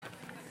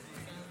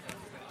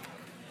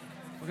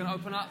We're going to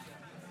open up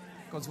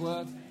God's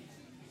Word.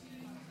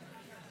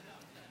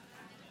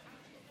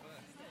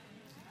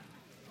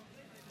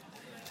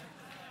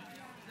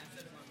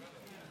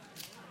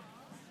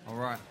 All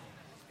right.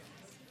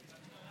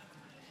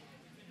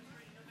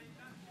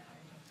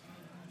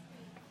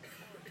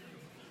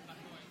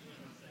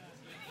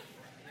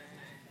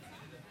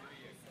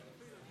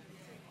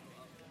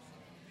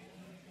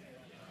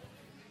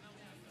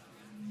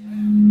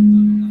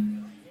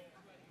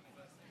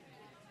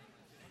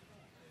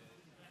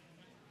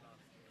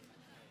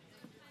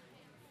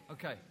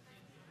 Okay.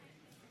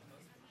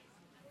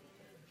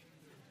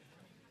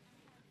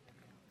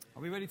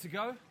 Are we ready to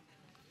go?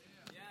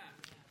 Yeah.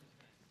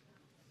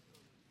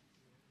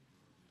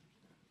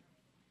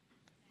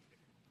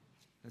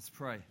 Let's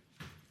pray.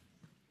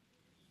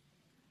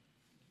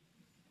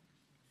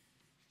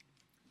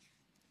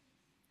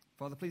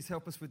 Father, please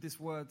help us with this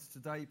word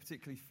today,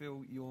 particularly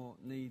feel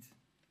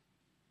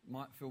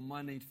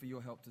my need for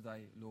your help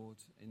today, Lord,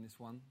 in this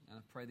one. And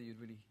I pray that you'd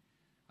really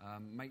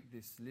make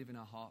this live in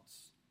our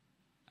hearts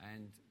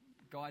and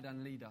guide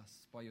and lead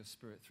us by your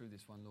Spirit through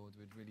this one, Lord.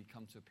 We'd really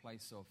come to a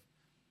place of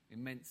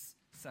immense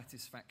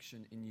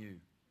satisfaction in you.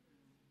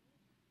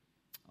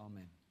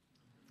 Amen.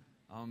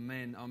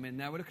 Amen. Amen.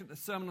 Now we're looking at the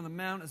Sermon on the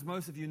Mount. As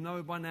most of you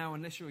know by now,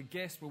 unless you're a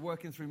guest, we're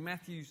working through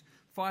Matthew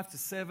 5 to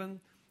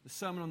 7, the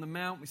Sermon on the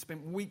Mount. We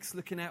spent weeks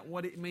looking at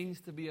what it means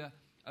to be a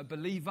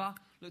believer.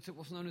 Looked at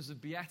what's known as the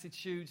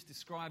Beatitudes,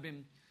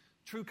 describing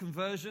true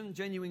conversion,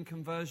 genuine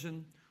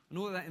conversion, and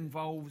all that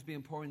involves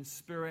being poor in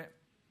spirit,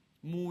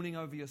 mourning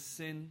over your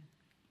sin,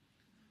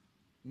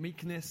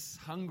 meekness,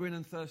 hungering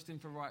and thirsting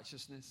for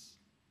righteousness.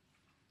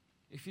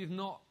 If you've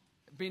not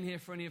been here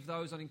for any of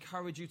those, I'd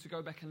encourage you to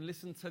go back and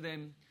listen to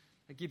them.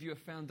 They give you a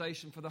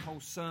foundation for the whole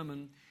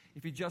sermon.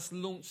 If you just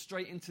launch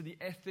straight into the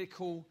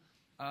ethical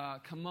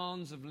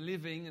commands of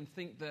living and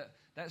think that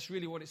that's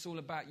really what it's all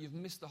about, you've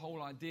missed the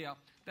whole idea.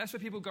 That's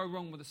where people go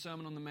wrong with the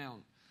Sermon on the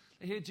Mount.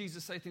 They hear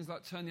Jesus say things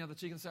like turn the other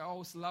cheek and say,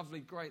 oh, it's lovely,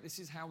 great, this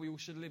is how we all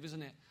should live,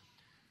 isn't it?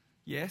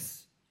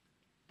 Yes,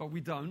 but we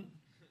don't.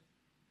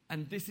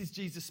 And this is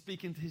Jesus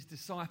speaking to his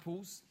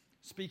disciples,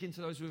 speaking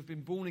to those who have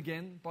been born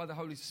again by the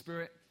Holy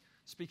Spirit,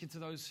 speaking to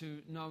those who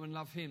know and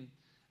love him.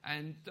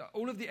 And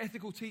all of the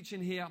ethical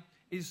teaching here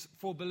is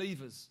for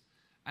believers.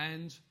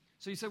 And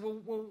so you say, well,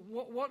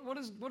 what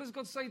does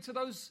God say to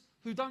those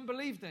who don't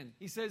believe then?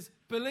 He says,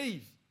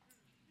 believe.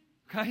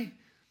 Okay?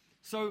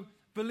 So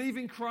believe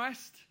in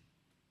Christ.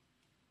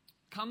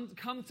 Come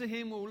to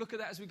him. We'll look at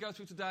that as we go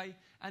through today.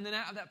 And then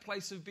out of that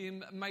place of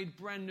being made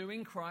brand new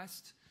in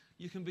Christ,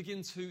 you can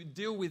begin to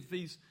deal with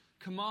these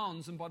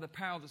commands and by the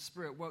power of the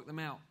Spirit work them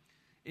out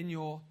in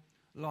your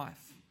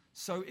life.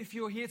 So if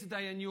you're here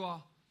today and you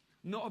are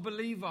not a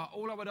believer,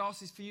 all I would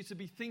ask is for you to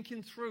be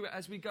thinking through it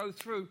as we go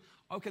through.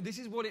 Okay, this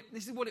is what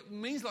it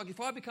means like. If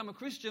I become a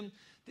Christian,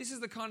 this is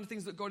the kind of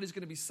things that God is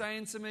going to be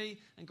saying to me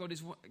and God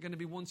is going to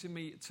be wanting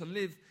me to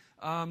live.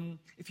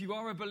 If you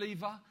are a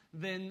believer,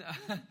 then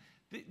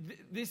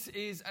this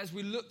is, as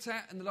we looked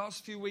at in the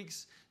last few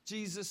weeks,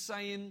 Jesus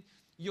saying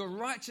your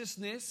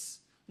righteousness,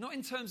 not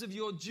in terms of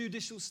your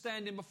judicial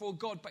standing before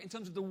God, but in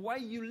terms of the way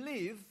you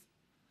live,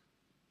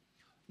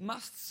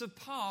 must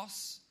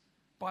surpass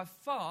by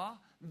far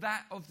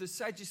that of the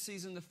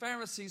Sadducees and the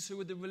Pharisees, who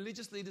were the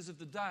religious leaders of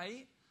the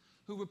day,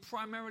 who were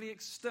primarily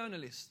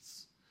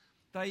externalists.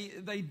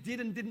 They did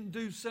and didn't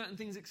do certain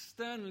things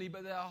externally,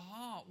 but their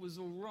heart was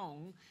all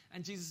wrong.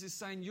 And Jesus is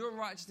saying your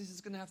righteousness is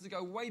going to have to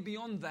go way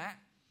beyond that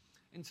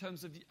in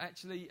terms of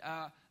actually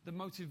the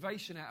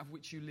motivation out of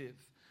which you live.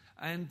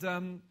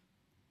 And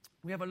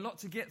we have a lot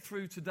to get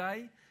through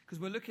today because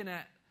we're looking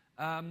at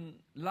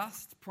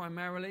lust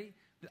primarily,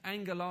 the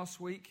anger last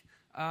week.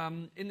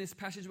 In this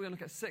passage, we're going to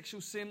look at sexual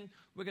sin.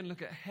 We're going to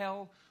look at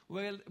hell.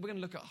 We're going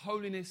to look at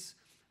holiness.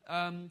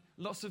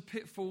 Lots of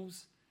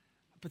pitfalls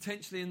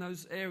potentially in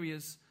those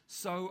areas.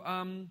 So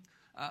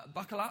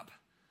buckle up.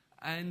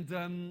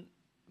 And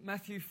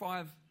Matthew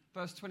 5,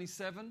 verse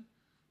 27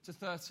 to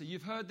 30.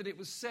 You've heard that it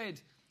was said,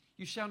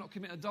 you shall not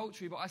commit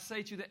adultery. But I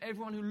say to you that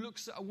everyone who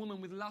looks at a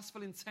woman with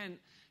lustful intent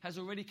has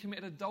already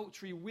committed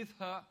adultery with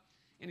her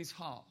in his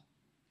heart.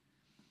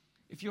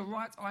 If your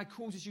right eye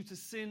causes you to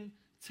sin,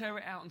 tear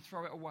it out and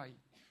throw it away.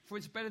 For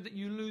it's better that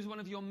you lose one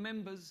of your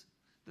members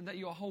than that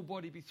your whole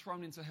body be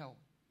thrown into hell.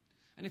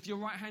 And if your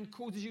right hand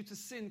causes you to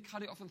sin,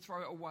 cut it off and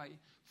throw it away.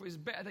 For it's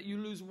better that you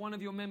lose one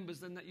of your members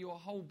than that your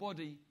whole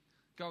body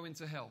go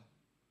into hell.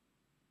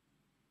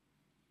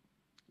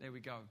 There we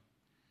go.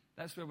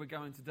 That's where we're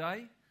going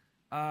today.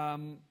 A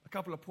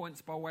couple of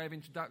points by way of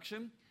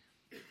introduction.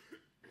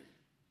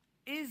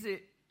 Is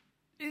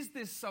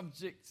this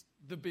subject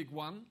the big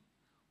one?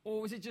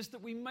 Or is it just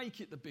that we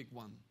make it the big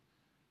one?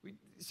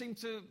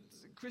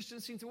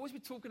 Christians seem to always be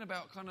talking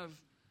about kind of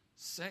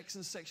sex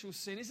and sexual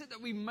sin. Is it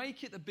that we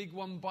make it the big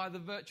one by the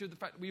virtue of the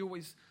fact that we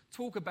always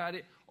talk about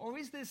it? Or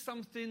is there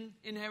something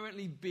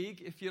inherently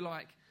big, if you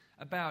like,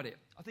 about it?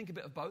 I think a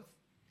bit of both.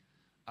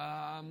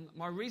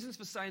 My reasons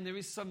for saying there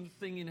is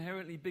something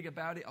inherently big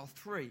about it are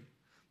three.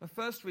 The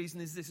first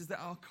reason is this, is that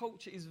our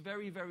culture is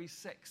very, very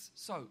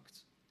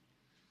sex-soaked.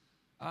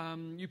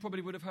 You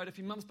probably would have heard a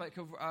few months back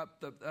of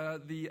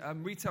the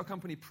retail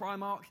company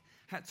Primark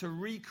had to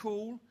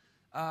recall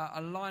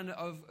a line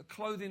of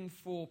clothing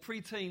for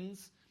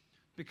preteens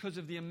because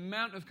of the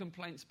amount of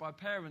complaints by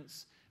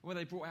parents where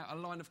they brought out a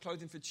line of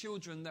clothing for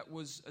children that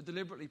was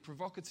deliberately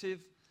provocative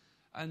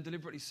and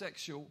deliberately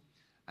sexual.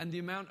 And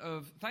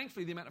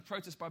thankfully, the amount of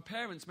protest by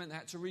parents meant they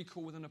had to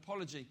recall with an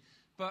apology.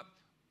 But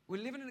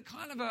we're living in a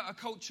kind of a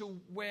culture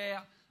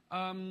where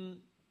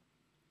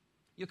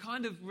you're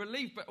kind of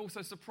relieved but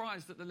also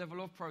surprised at the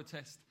level of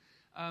protest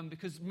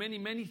because many,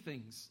 many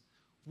things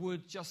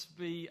would just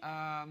be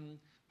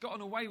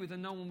gotten away with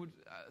and no one would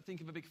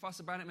think of a big fuss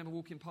about it. I remember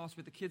walking past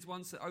with the kids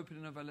once at the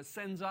opening of a La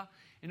Senza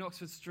in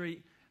Oxford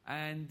Street,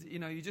 and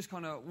you're just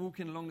kind of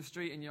walking along the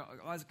street and your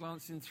eyes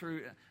glancing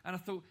through, and I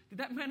thought, did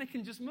that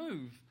mannequin just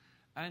move?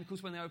 And of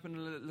course when they open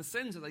a La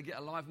Senza, they get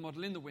a live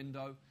model in the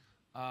window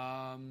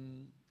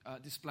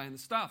displaying the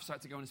stuff. So I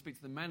had to go and speak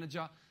to the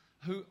manager,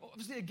 who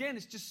obviously again,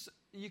 it's just,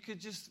 you could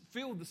just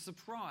feel the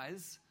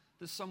surprise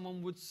that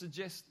someone would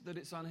suggest that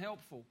it's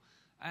unhelpful.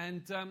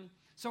 And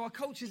so our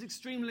culture is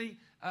extremely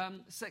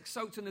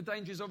sex-soaked, and the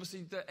danger is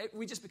obviously that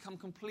we just become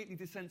completely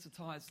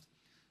desensitized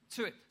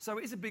to it. So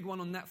it is a big one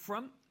on that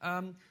front.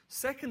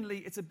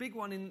 Secondly, it's a big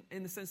one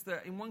in the sense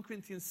that in 1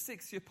 Corinthians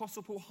 6, the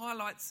Apostle Paul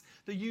highlights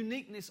the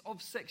uniqueness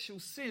of sexual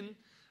sin.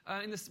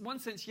 In this one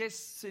sense, yes,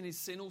 sin is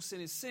sin, all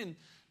sin is sin.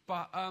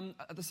 But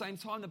at the same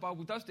time, the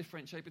Bible does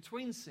differentiate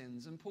between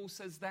sins. And Paul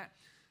says that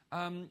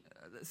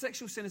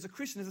sexual sin as a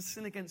Christian is a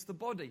sin against the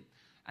body.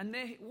 And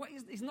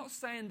he's not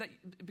saying that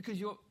because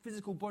your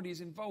physical body is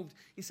involved.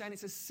 He's saying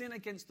it's a sin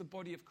against the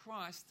body of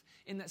Christ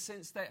in that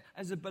sense that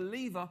as a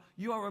believer,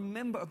 you are a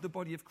member of the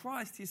body of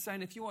Christ. He's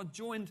saying if you are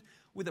joined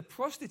with a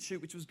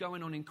prostitute, which was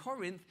going on in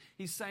Corinth,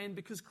 he's saying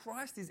because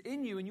Christ is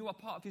in you and you are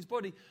part of his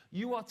body,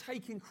 you are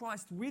taking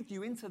Christ with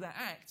you into that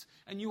act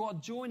and you are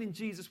joining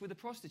Jesus with a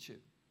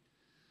prostitute.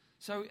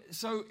 So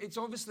it's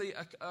obviously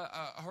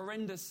a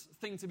horrendous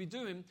thing to be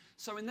doing.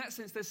 So in that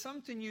sense, there's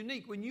something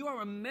unique. When you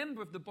are a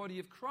member of the body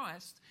of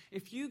Christ,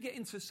 if you get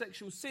into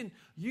sexual sin,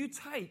 you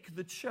take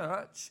the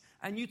church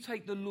and you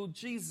take the Lord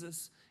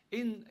Jesus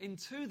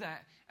into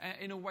that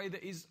in a way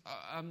that is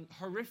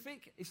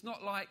horrific. It's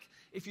not like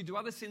if you do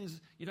other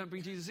sins, you don't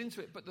bring Jesus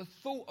into it. But the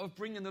thought of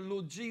bringing the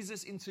Lord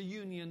Jesus into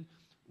union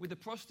with a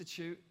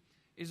prostitute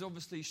is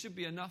obviously should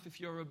be enough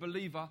if you're a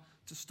believer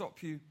to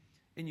stop you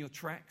in your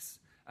tracks.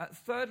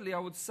 Thirdly, I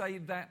would say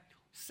that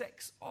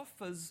sex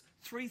offers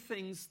three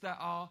things that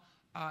are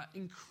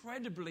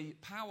incredibly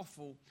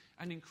powerful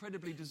and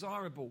incredibly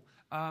desirable.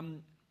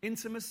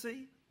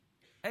 Intimacy,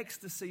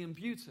 ecstasy, and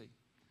beauty.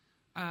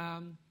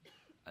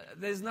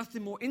 There's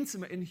nothing more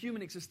intimate in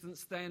human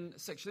existence than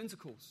sexual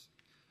intercourse.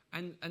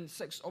 And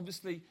sex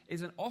obviously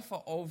is an offer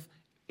of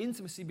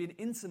intimacy, being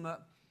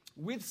intimate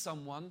with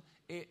someone.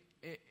 It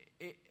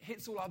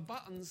hits all our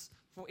buttons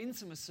for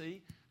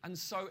intimacy. And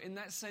so in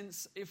that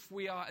sense, if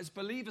we are, as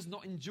believers,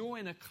 not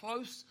enjoying a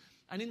close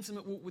and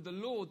intimate walk with the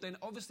Lord, then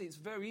obviously it's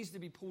very easy to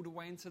be pulled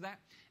away into that.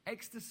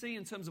 Ecstasy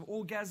in terms of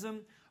orgasm,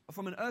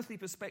 from an earthly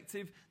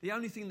perspective, the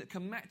only thing that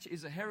can match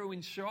is a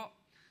heroin shot.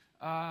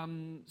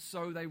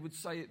 So they would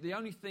say the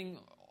only thing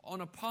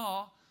on a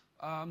par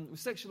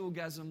with sexual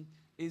orgasm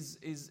is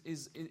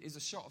a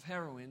shot of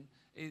heroin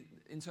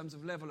in terms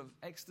of level of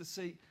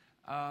ecstasy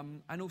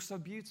and also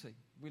beauty.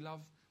 We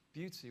love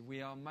beauty.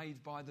 We are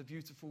made by the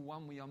beautiful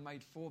one. We are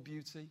made for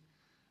beauty.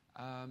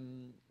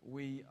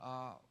 We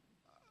are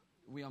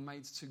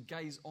made to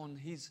gaze on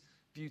his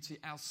beauty.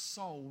 Our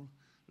soul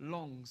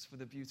longs for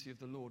the beauty of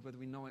the Lord, whether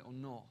we know it or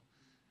not.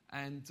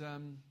 And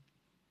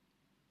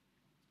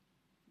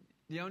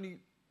the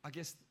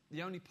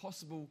only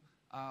possible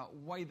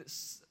way that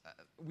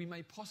we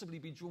may possibly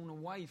be drawn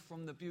away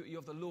from the beauty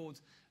of the Lord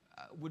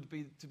would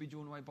be to be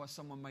drawn away by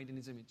someone made in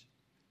his image.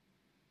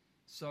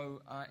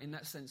 So in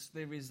that sense,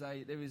 there is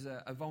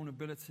a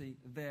vulnerability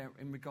there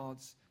in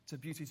regards to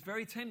beauty. It's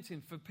very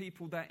tempting for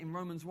people that in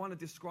Romans 1 are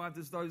described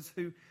as those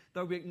who,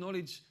 though we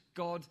acknowledge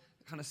God,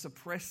 kind of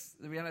suppress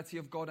the reality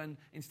of God and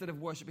instead of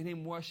worshipping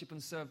him, worship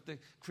and serve the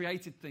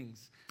created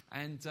things.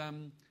 And,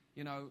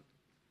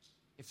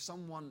 if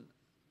someone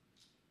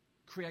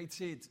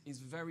created is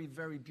very,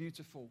 very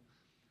beautiful,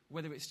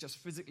 whether it's just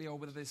physically or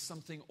whether there's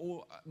something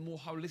more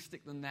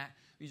holistic than that,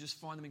 you just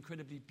find them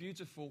incredibly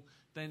beautiful,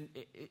 then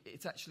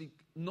it's actually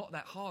not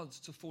that hard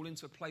to fall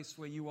into a place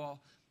where you are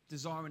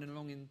desiring and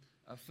longing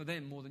for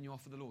them more than you are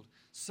for the Lord.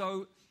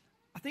 So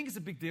I think it's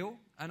a big deal,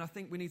 and I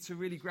think we need to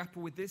really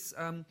grapple with this.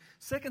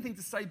 Second thing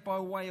to say by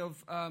way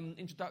of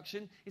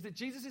introduction is that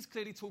Jesus is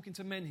clearly talking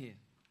to men here.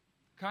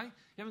 Okay? You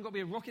haven't got to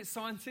be a rocket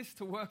scientist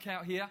to work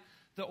out here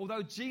that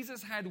although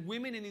Jesus had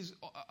women in his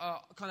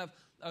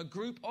a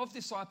group of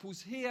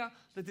disciples here,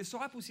 the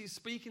disciples he's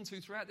speaking to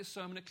throughout this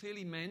sermon are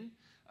clearly men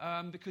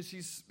because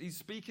he's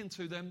speaking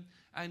to them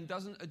and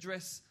doesn't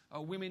address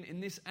women in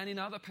this and in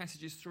other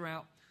passages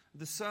throughout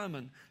the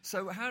sermon.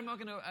 So how am I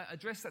going to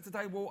address that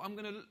today? Well, I'm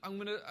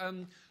going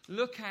to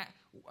look at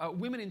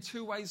women in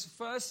two ways.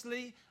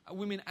 Firstly,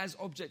 women as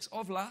objects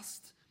of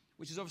lust,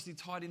 which is obviously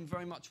tied in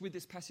very much with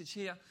this passage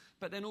here.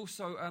 But then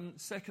also,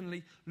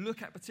 secondly,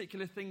 look at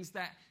particular things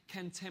that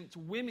can tempt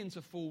women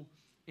to fall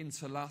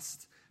into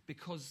lust,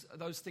 because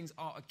those things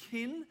are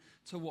akin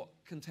to what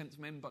can tempt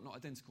men, but not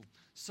identical.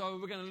 So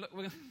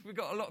we've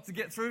got a lot to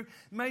get through,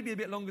 maybe a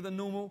bit longer than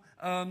normal,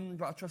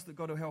 but I trust that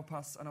God will help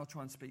us, and I'll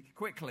try and speak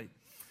quickly.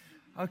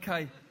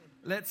 Okay,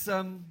 let's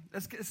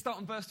start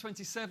on verse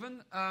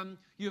 27.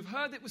 You have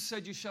heard it was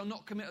said, you shall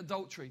not commit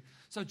adultery.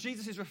 So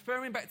Jesus is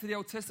referring back to the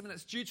Old Testament.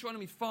 That's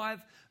Deuteronomy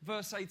 5,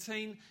 verse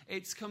 18.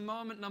 It's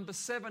commandment number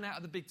 7 out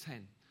of the Big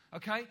Ten.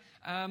 Okay?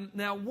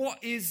 Now,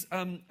 what is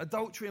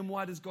adultery, and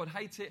why does God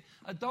hate it?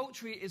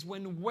 Adultery is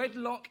when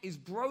wedlock is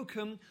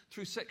broken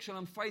through sexual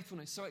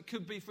unfaithfulness. So it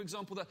could be, for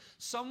example, that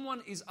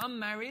someone is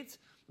unmarried,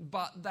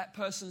 but that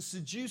person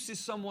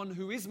seduces someone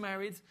who is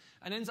married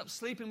and ends up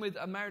sleeping with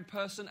a married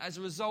person. As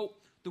a result,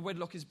 the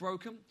wedlock is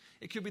broken.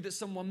 It could be that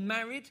someone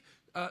married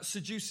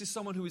seduces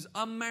someone who is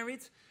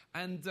unmarried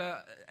and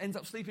ends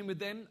up sleeping with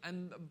them,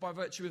 and by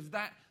virtue of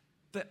that,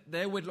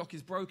 their wedlock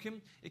is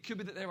broken. It could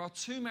be that there are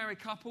two married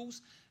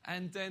couples,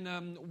 and then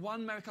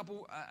one married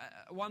couple,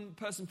 one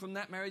person from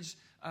that marriage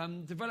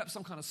develops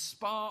some kind of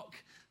spark,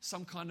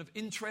 some kind of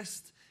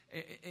interest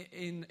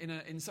in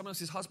someone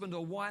else's husband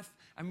or wife,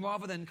 and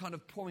rather than kind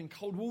of pouring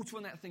cold water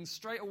on that thing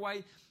straight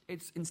away,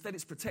 instead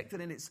it's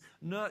protected and it's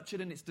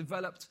nurtured and it's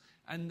developed,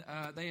 and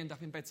they end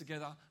up in bed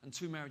together, and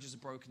two marriages are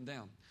broken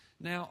down.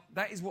 Now,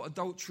 that is what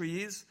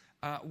adultery is.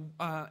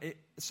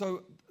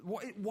 So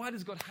why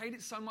does God hate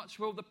it so much?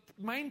 Well, the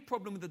main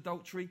problem with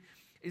adultery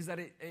is that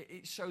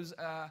it shows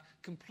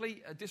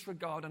complete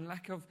disregard and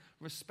lack of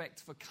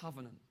respect for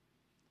covenant.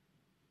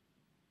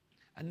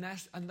 And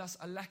thus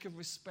a lack of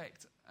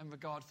respect and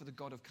regard for the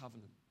God of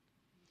covenant.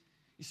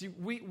 You see,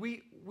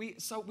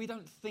 we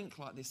don't think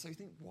like this. So you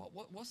think,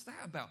 what's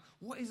that about?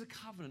 What is a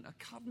covenant? A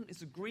covenant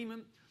is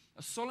agreement,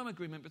 a solemn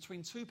agreement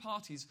between two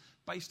parties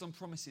based on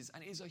promises,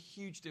 and it is a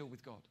huge deal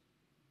with God.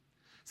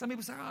 Some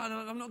people say,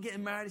 no, I'm not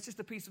getting married, it's just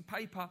a piece of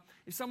paper.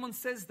 If someone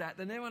says that,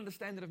 then their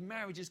understanding of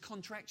marriage is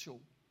contractual.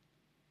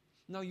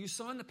 No, you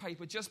sign the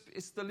paper,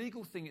 it's the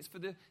legal thing, it's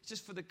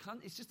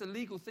just a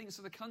legal thing, it's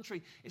for the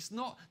country. It's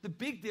not, the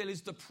big deal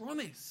is the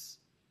promise.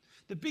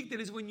 The big deal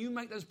is when you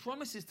make those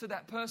promises to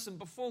that person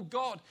before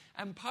God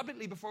and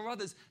publicly before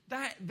others,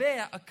 that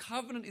there a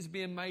covenant is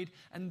being made,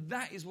 and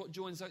that is what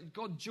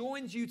God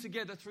joins you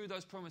together through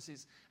those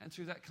promises and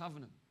through that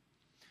covenant.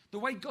 The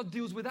way God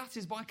deals with us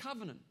is by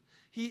covenant.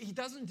 He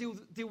doesn't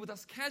deal with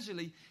us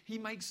casually. He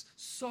makes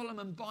solemn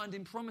and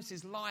binding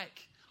promises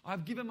like,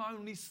 I've given my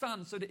only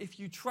son so that if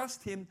you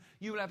trust him,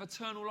 you will have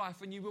eternal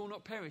life and you will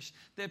not perish.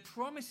 They're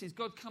promises.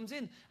 God comes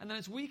in, and then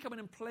as we come in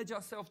and pledge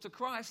ourselves to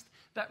Christ,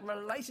 that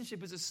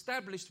relationship is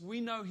established.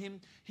 We know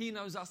him. He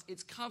knows us.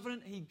 It's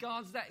covenant. He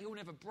guards that. He will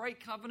never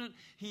break covenant.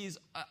 He is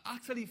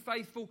utterly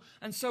faithful.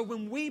 And so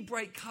when we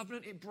break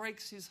covenant, it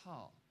breaks his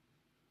heart.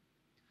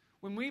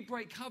 When we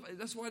break covenant,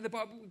 that's why the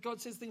Bible,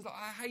 God says things like,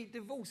 I hate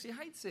divorce. He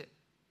hates it.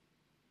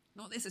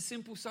 Not this, a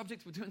simple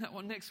subject. We're doing that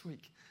one next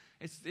week.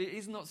 It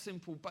is not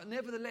simple, but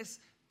nevertheless,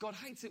 God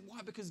hates it. Why?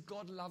 Because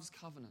God loves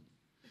covenant,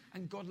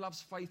 and God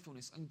loves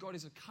faithfulness, and God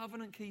is a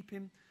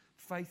covenant-keeping,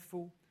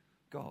 faithful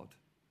God.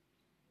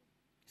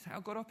 It's how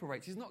God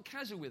operates. He's not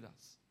casual with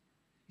us.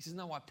 He says,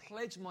 no, I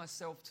pledge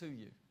myself to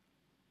you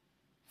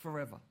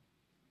forever.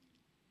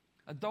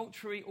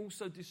 Adultery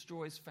also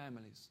destroys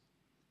families,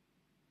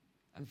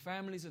 and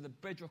families are the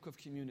bedrock of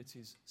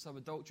communities, so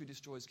adultery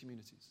destroys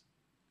communities.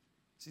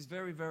 This is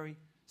very, very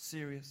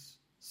serious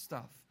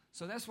stuff.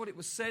 So that's what it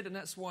was said, and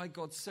that's why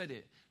God said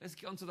it. Let's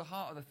get on to the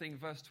heart of the thing,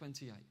 verse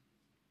 28.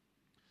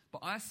 But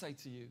I say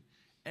to you,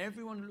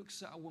 everyone who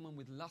looks at a woman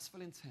with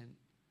lustful intent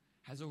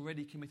has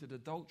already committed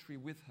adultery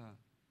with her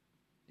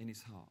in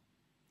his heart.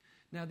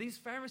 Now, these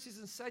Pharisees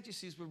and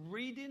Sadducees were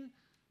reading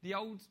the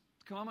old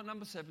commandment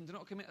number 7, do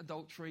not commit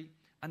adultery,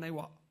 and they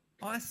were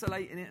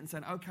isolating it and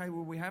saying, okay,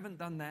 well, we haven't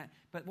done that.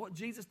 But what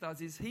Jesus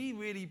does is he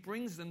really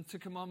brings them to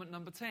commandment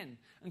number 10.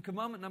 And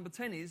commandment number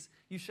 10 is,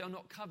 you shall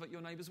not covet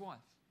your neighbour's wife.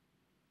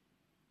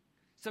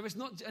 So it's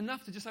not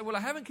enough to just say, well, I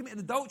haven't committed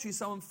adultery,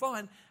 so I'm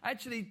fine.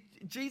 Actually,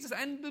 Jesus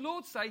and the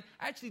Lord say,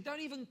 actually, don't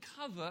even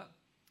covet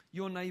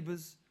your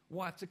neighbour's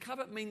wife. To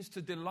covet means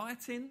to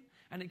delight in,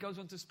 and it goes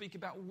on to speak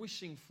about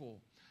wishing for.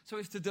 So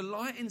it's to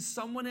delight in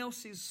someone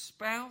else's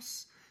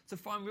spouse, to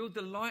find real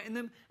delight in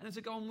them, and then to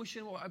go on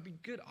wishing, well, I'd be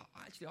good.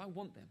 I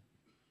want them.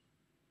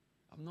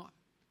 I'm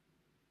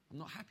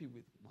not happy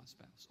with my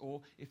spouse.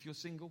 Or if you're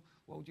single,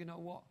 well, do you know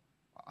what?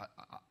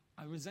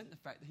 I resent the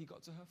fact that he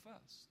got to her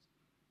first.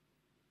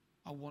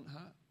 I want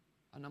her,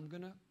 and I'm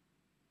going to,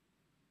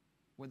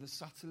 whether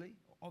subtly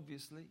or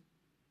obviously,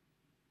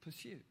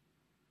 pursue.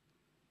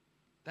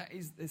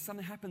 There's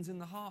something happens in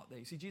the heart there.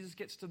 You see, Jesus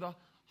gets to the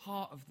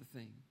heart of the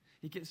thing.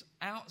 He gets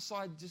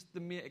outside just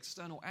the mere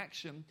external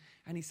action,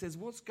 and he says,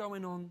 what's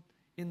going on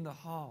in the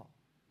heart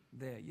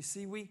there? You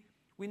see, we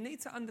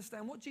need to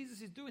understand what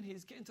Jesus is doing here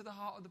is getting to the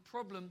heart of the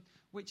problem,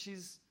 which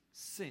is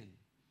sin.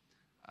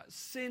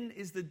 Sin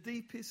is the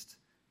deepest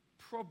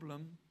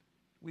problem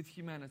with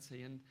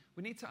humanity. And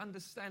we need to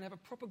understand, have a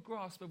proper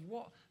grasp of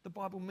what the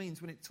Bible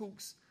means when it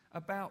talks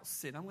about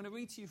sin. I'm going to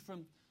read to you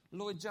from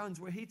Lloyd Jones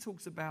where he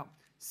talks about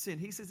sin.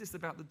 He says this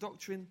about the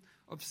doctrine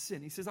of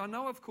sin. He says, I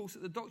know, of course,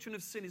 that the doctrine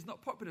of sin is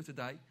not popular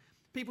today.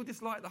 People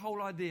dislike the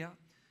whole idea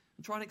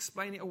and try and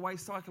explain it away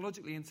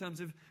psychologically in terms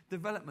of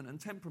development and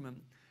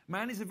temperament.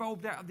 Man is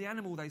evolved out of the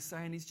animal, they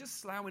say, and he's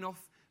just sloughing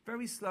off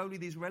very slowly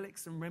these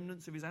relics and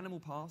remnants of his animal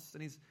past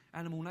and his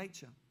animal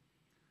nature.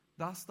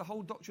 Thus, the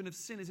whole doctrine of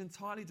sin is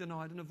entirely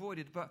denied and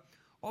avoided. But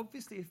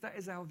obviously, if that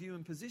is our view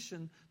and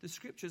position, the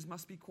Scriptures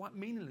must be quite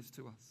meaningless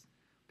to us.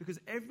 Because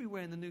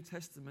everywhere in the New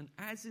Testament,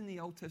 as in the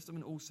Old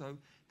Testament also,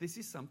 this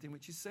is something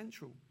which is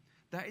central.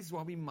 That is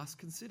why we must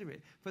consider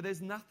it. For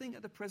there's nothing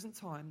at the present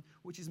time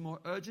which is more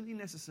urgently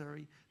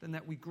necessary than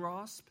that we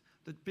grasp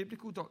the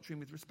biblical doctrine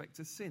with respect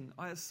to sin.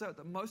 I assert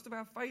that most of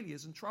our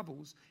failures and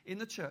troubles in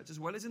the church, as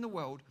well as in the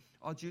world,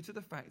 are due to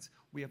the fact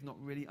we have not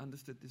really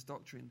understood this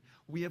doctrine.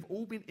 We have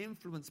all been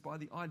influenced by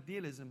the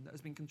idealism that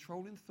has been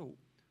controlling thought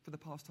for the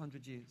past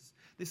 100 years.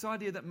 This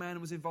idea that man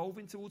was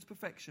evolving towards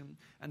perfection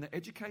and that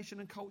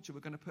education and culture were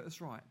going to put us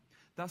right.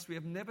 Thus, we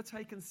have never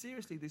taken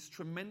seriously this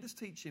tremendous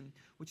teaching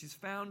which is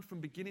found from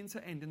beginning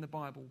to end in the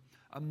Bible,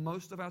 and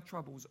most of our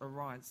troubles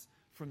arise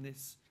from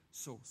this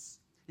source.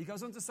 He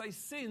goes on to say,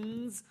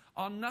 sins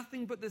are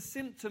nothing but the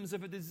symptoms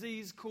of a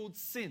disease called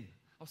sin.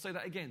 I'll say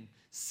that again.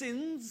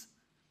 Sins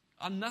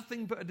are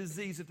nothing but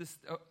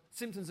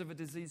symptoms of a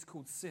disease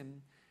called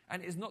sin,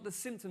 and it is not the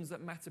symptoms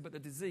that matter but the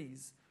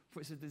disease, for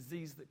it's a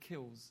disease that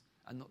kills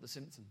and not the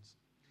symptoms.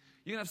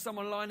 You can have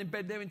someone lying in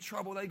bed, they're in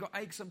trouble, they've got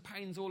aches and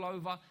pains all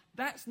over.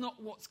 That's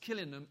not what's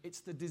killing them, it's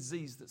the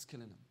disease that's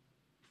killing them.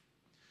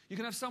 You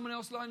can have someone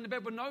else lying in the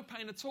bed with no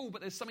pain at all,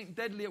 but there's something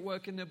deadly at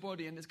work in their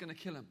body and it's going to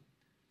kill them.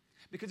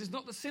 Because it's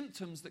not the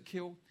symptoms that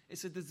kill,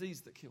 it's a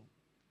disease that kill.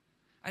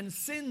 And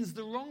sins,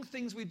 the wrong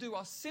things we do,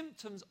 are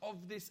symptoms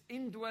of this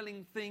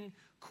indwelling thing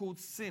called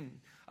sin.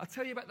 I'll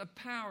tell you about the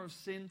power of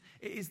sin.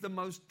 It is the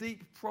most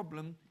deep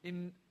problem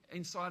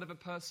inside of a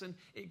person.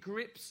 It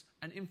grips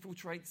and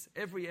infiltrates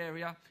every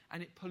area,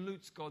 and it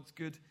pollutes God's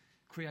good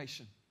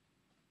creation.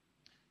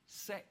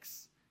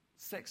 Sex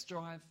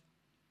drive,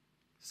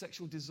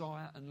 sexual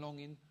desire and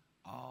longing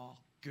are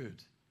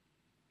good.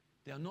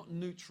 They are not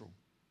neutral.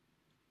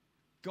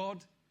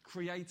 God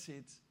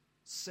created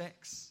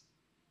sex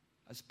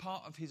as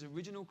part of his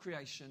original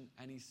creation,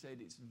 and he said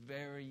it's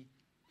very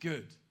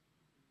good.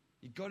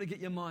 You've got to get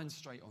your mind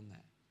straight on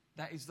that.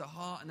 That is the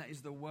heart and that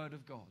is the word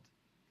of God.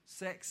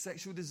 Sex,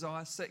 sexual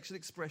desire, sexual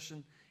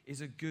expression is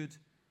a good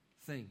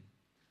thing.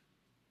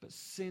 But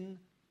sin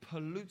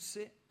pollutes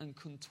it and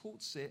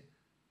contorts it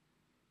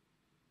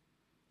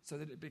so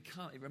that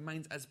it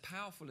remains as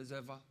powerful as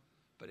ever,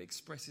 but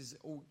expresses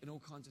it in all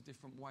kinds of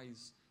different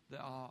ways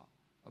that are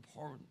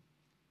abhorrent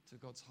to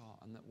God's heart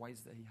and that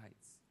ways that he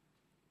hates.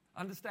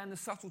 Understand the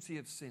subtlety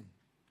of sin.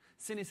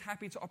 Sin is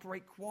happy to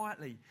operate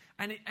quietly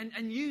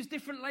and use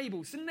different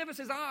labels. Sin never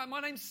says, my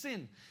name's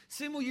sin.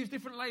 Sin will use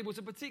different labels,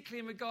 and particularly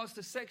in regards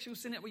to sexual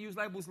sin, it will use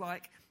labels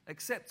like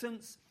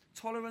acceptance,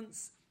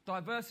 tolerance,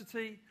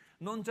 diversity,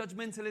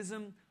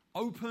 non-judgmentalism,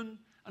 open,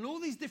 and all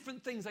these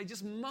different things. They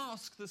just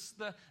mask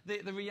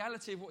the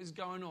reality of what is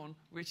going on,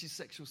 which is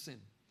sexual sin.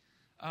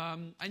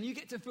 And you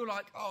get to feel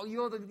like,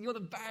 you're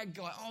the bad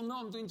guy. Oh, no,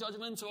 I'm doing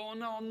judgmental. Oh,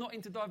 no, I'm not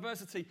into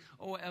diversity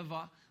or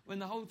whatever. When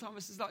the whole time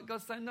it's just like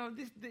God saying, no,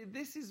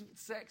 this is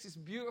sex. It's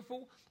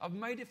beautiful. I've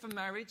made it for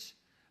marriage.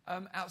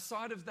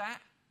 Outside of that,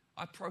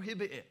 I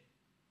prohibit it.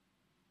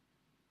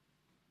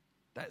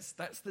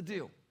 That's the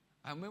deal.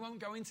 And we won't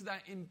go into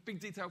that in big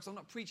detail because I'm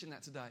not preaching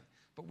that today.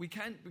 But we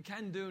can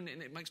do, and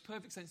it makes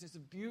perfect sense. It's a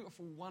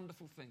beautiful,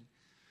 wonderful thing.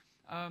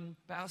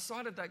 But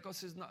outside of that, God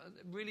says,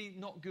 really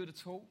not good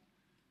at all.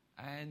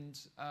 And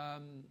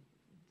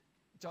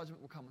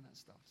judgment will come on that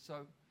stuff.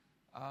 So,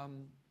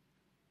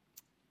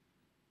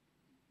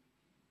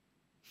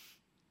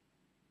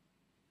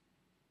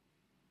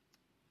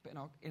 but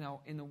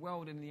in the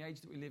world and in the age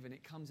that we live in,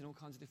 it comes in all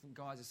kinds of different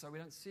guises. So we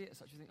don't see it as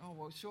such. We think,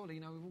 surely,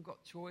 we've all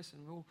got choice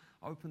and we're all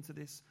open to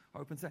this,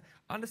 open to that.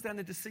 Understand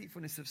the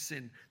deceitfulness of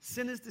sin.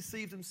 Sinners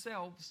deceive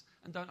themselves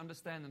and don't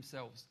understand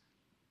themselves.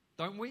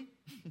 Don't we?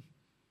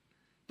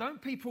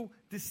 Don't people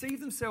deceive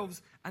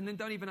themselves and then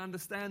don't even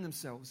understand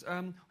themselves?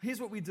 Here's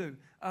what we do.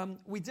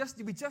 We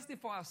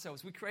justify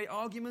ourselves. We create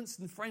arguments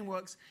and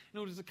frameworks in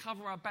order to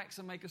cover our backs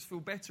and make us feel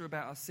better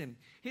about our sin.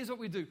 Here's what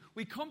we do.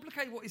 We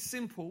complicate what is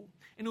simple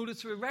in order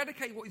to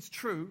eradicate what is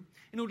true,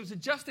 in order to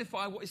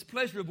justify what is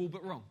pleasurable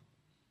but wrong.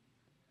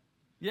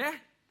 Yeah?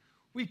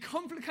 We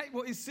complicate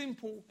what is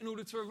simple in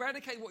order to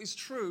eradicate what is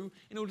true,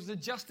 in order to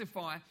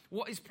justify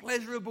what is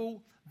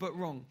pleasurable but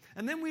wrong.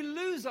 And then we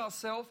lose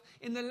ourselves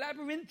in the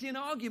labyrinthian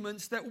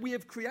arguments that we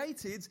have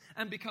created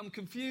and become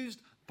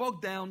confused,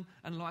 bogged down,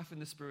 and life in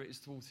the spirit is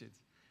thwarted.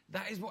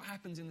 That is what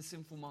happens in the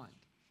sinful mind.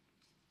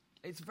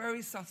 It's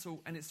very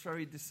subtle and it's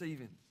very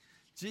deceiving.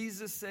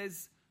 Jesus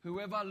says,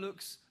 whoever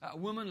looks at a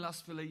woman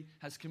lustfully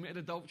has committed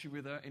adultery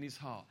with her in his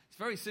heart. It's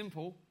very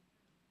simple.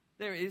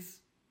 There it is.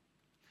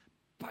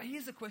 But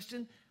here's the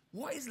question,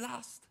 what is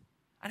lust?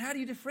 And how do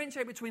you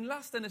differentiate between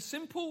lust and a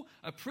simple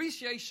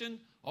appreciation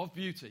of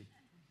beauty?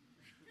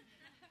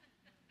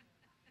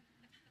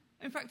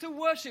 In fact, a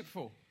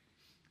worshipful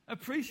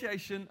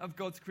appreciation of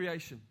God's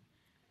creation.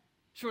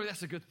 Surely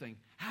that's a good thing.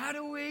 How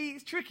do we?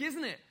 It's tricky,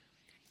 isn't it?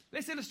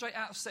 Let's illustrate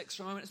out of sex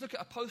for a moment. Let's look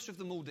at a poster of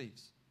the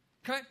Maldives.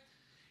 Okay?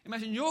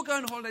 Imagine you're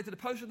going on holiday to the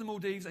poster of the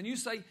Maldives and you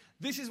say,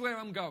 this is where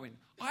I'm going.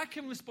 I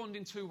can respond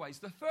in two ways.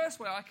 The first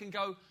way, I can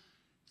go,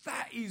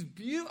 that is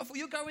beautiful.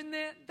 You're going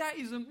there. That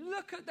is,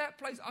 look at that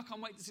place. I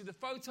can't wait to see the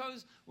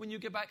photos when you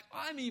get back.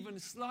 I'm even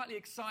slightly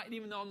excited,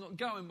 even though I'm not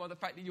going, by the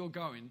fact that you're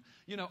going.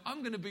 You know,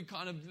 I'm going to be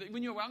kind of,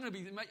 when you're away, I'm going to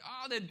be,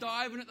 they're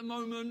diving at the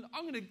moment.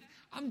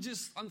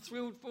 I'm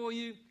thrilled for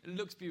you. It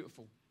looks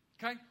beautiful.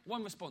 Okay?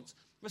 One response.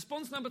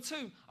 Response number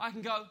two, I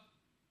can go,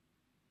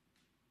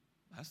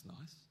 that's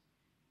nice.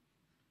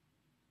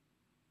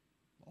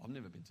 Well, I've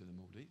never been to the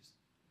Maldives.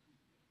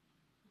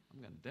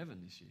 I'm going to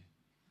Devon this year.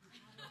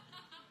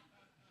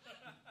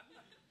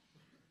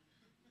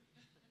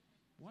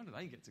 Why do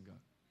they get to go?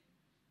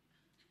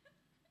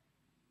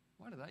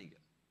 Why do they get?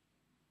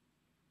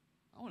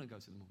 I want to go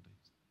to the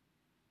Maldives.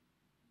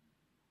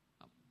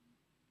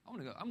 I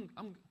want to go.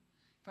 In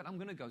fact, I'm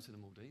going to go to the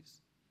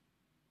Maldives.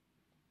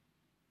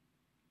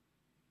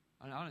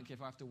 And I don't care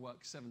if I have to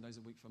work 7 days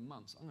a week for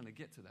months. I'm going to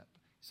get to that.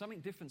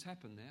 Something different's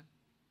happened there.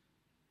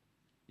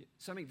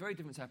 Something very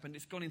different's happened.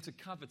 It's gone into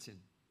coveting.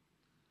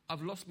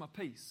 I've lost my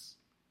peace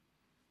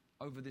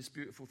over this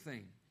beautiful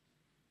thing.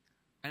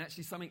 And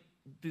actually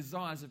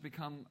desires have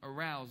become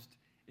aroused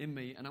in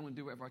me, and I'm going to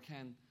do whatever I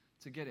can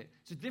to get it.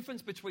 It's a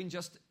difference between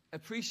just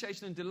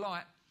appreciation and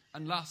delight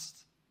and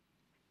lust,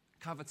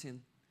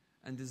 coveting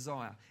and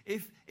desire.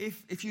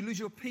 If you lose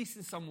your peace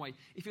in some way,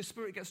 if your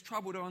spirit gets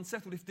troubled or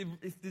unsettled,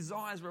 if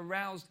desires are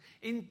aroused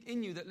in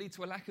you that lead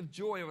to a lack of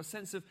joy or a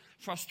sense of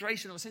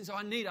frustration or a sense of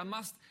I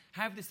must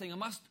have this thing, I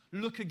must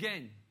look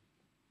again.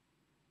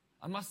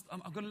 I've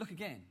got to look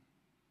again.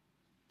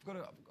 I've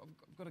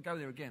got to go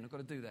there again. I've got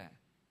to do that.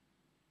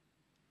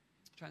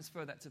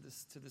 Transfer that to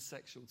the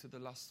sexual, to the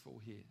lustful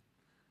here.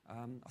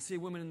 I see a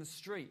woman in the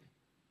street,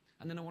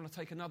 and then I want to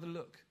take another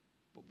look.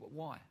 But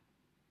why?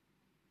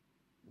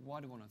 Why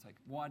do I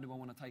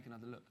want to take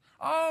another look?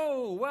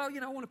 Oh, well,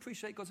 I want to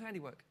appreciate God's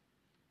handiwork.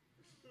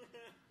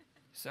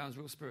 Sounds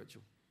real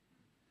spiritual.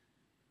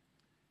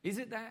 Is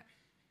it that?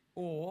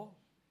 Or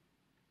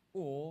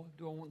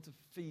do I want to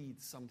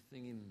feed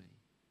something in me?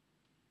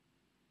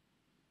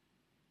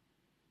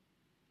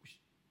 Is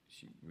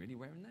she really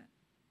wearing that?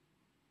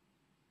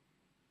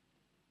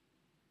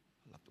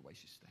 I love the way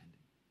she's standing.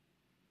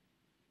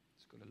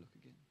 Just got to look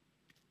again.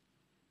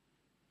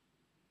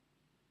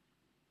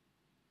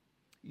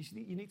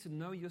 You need to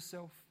know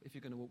yourself if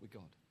you're going to walk with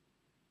God.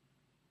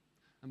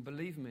 And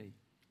believe me,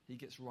 He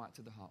gets right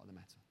to the heart of the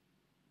matter.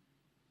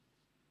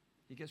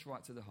 He gets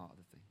right to the heart of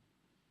the thing.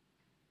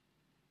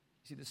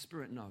 You see, the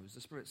Spirit knows,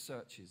 the Spirit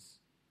searches.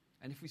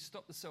 And if we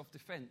stop the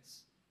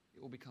self-defense,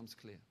 it all becomes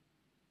clear.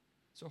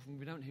 So often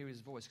we don't hear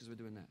His voice because we're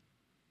doing that.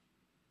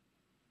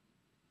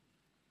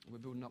 We're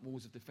building up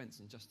walls of defense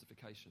and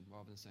justification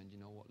rather than saying, you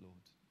know what,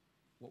 Lord?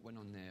 What went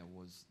on there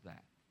was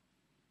that.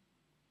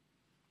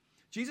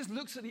 Jesus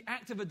looks at the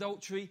act of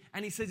adultery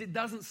and He says it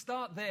doesn't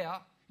start there.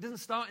 It doesn't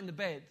start in the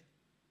bed.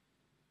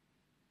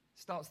 It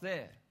starts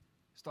there.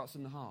 It starts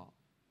in the heart.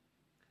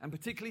 And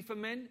particularly for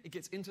men, it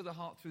gets into the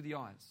heart through the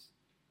eyes.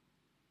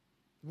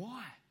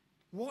 Why?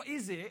 What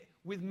is it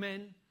with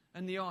men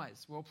and the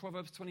eyes? Well,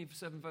 Proverbs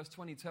 27 verse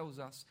 20 tells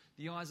us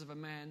the eyes of a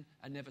man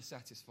are never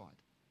satisfied.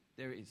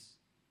 There it is.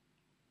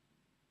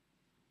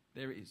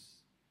 There it is.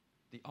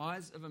 The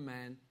eyes of a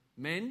man,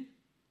 men,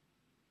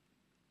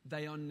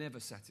 they are never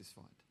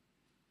satisfied.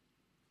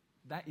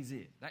 That is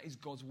it. That is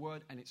God's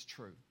word, and it's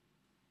true.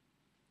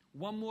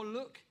 One more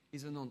look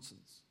is a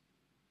nonsense.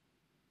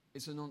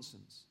 It's a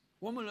nonsense.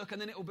 One more look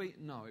and then it'll be,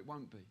 no, it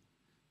won't be.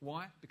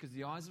 Why? Because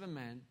the eyes of a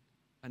man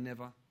are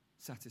never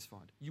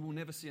satisfied. You will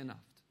never see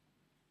enough,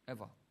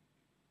 ever.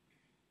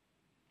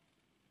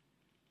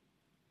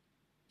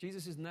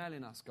 Jesus is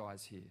nailing us,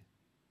 guys, here.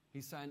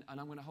 He's saying, and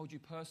I'm going to hold you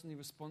personally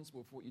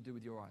responsible for what you do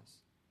with your eyes.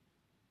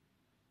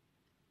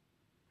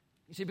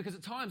 You see, because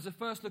at times the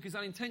first look is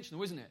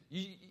unintentional, isn't it?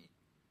 You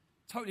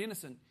totally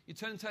innocent. You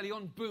turn the telly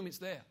on, boom, it's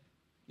there.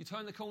 You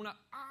turn the corner,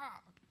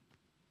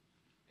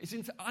 it's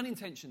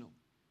unintentional.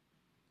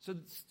 So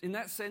in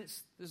that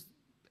sense,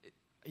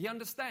 he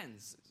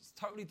understands. It's a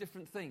totally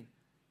different thing.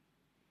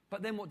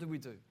 But then what do we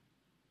do?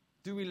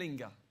 Do we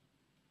linger?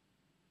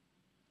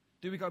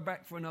 Do we go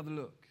back for another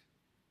look?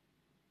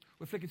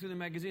 We're flicking through the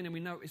magazine and we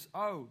notice,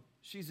 oh,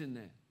 she's in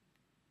there.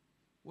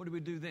 What do we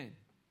do then?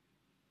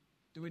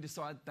 Do we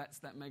decide that's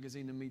that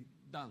magazine and me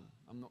done?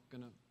 I'm not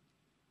going to...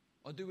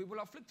 Or do we... Well,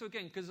 I'll flip through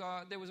again because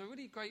there was a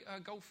really great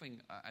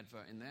golfing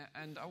advert in there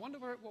and I wonder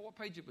what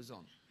page it was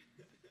on.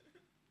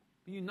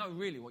 You know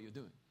really what you're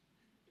doing.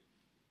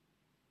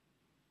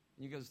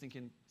 And you guys are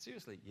thinking,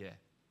 seriously? Yeah.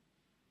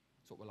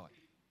 That's what we're like.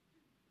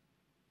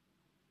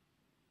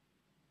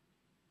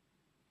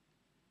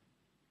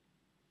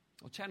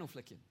 Or channel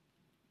flicking.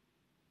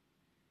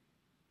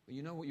 But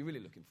you know what you're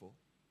really looking for.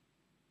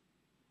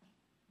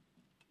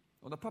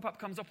 Or the pop-up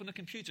comes up on the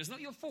computer. It's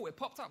not your fault. It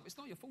popped up. It's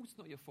not your fault. It's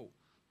not your fault.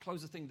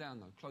 Close the thing down,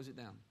 though. Close it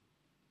down.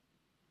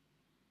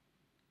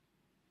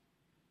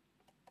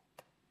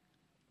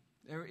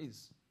 There it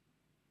is.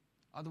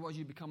 Otherwise,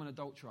 you become an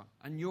adulterer.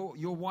 And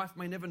your wife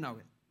may never know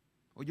it.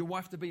 Or your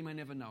wife-to-be may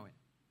never know it.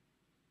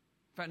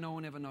 In fact, no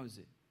one ever knows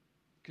it.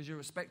 Because you're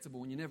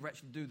respectable and you never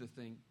actually do the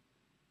thing.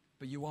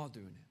 But you are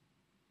doing it.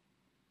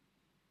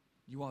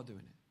 You are doing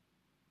it.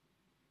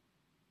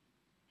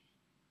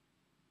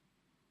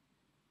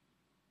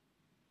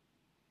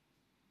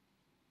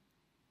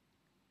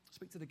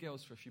 Speak to the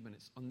girls for a few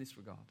minutes on this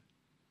regard.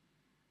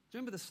 Do you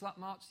remember the slut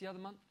march the other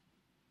month?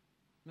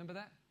 Remember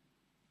that?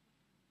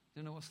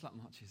 Do you know what slut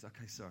march is?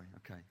 Okay, sorry.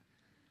 Okay.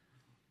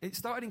 It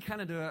started in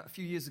Canada a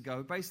few years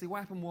ago. Basically, what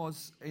happened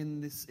was,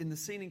 in the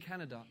scene in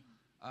Canada,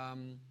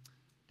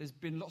 there's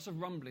been lots of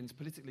rumblings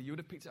politically. You would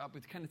have picked it up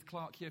with Kenneth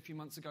Clark here a few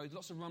months ago.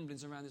 Lots of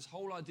rumblings around this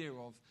whole idea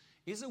of,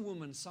 is a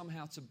woman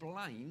somehow to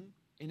blame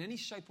in any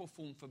shape or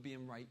form for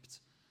being raped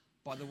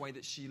by the way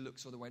that she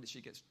looks or the way that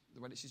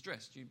she's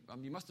dressed?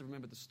 You must have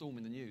remembered the storm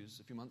in the news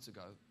a few months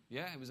ago.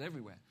 Yeah, it was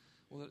everywhere.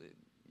 Well,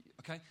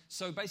 okay,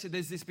 so basically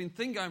there's this been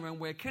thing going around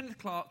where Kenneth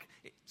Clark,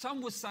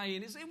 some was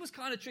saying, it was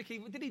kind of tricky,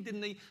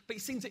 didn't he? But he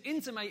seemed to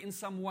intimate in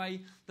some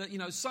way that,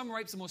 some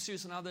rapes are more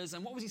serious than others.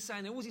 And what was he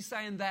saying? Was he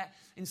saying that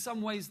in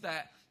some ways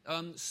that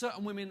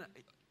certain women,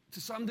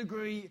 to some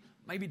degree,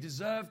 maybe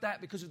deserved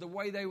that because of the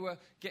way they were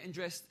getting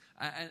dressed?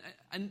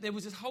 And there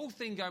was this whole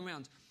thing going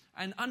around.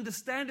 And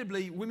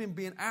understandably, women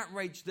being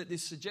outraged at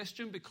this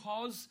suggestion,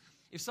 because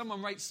if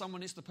someone rapes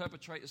someone, it's the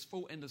perpetrator's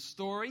fault, end of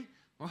story,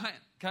 right?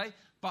 Okay?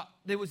 But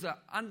there was an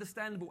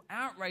understandable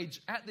outrage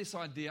at this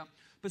idea.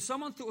 But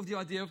someone thought of the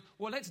idea of,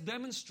 well, let's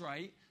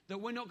demonstrate that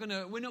we're not going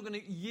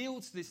to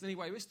yield to this in any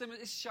way.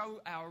 Let's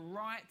show our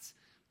right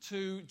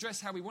to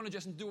dress how we want to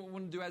dress and do what we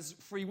want to do as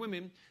free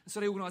women. And so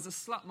they organised a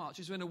slut march.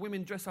 It's when the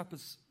women dress up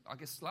as, I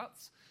guess,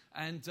 sluts,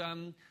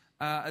 and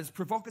as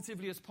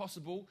provocatively as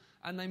possible,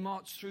 and they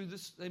marched through the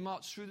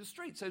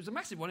streets. So it was a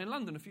massive one in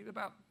London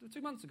about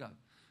 2 months ago.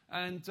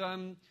 And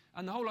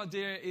the whole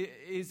idea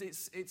is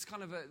it's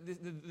kind of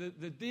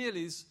the deal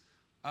is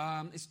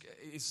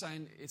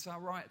saying it's our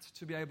right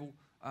to be able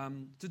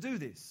to do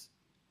this.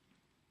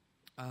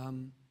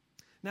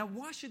 Now,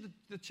 why should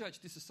the church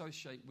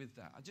disassociate with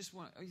that? You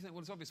think, well,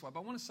 it's obvious why, but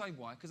I want to say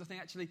why, because I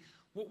think actually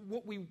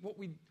what we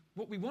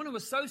want to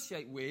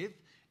associate with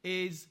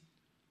is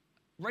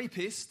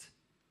rapist,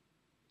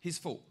 his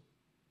fault.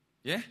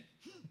 Yeah?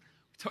 We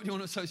totally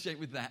want to associate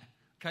with that.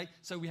 Okay?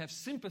 So we have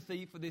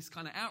sympathy for this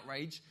kind of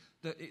outrage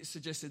that it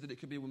suggested that it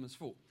could be a woman's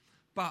fault.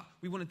 But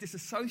we want to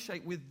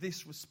disassociate with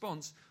this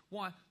response.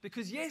 Why?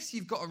 Because yes,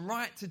 you've got a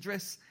right to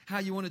dress how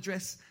you want to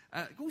dress.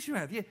 Of course you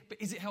have, yeah. But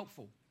is it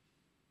helpful?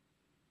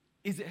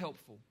 Is it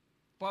helpful?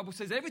 The Bible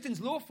says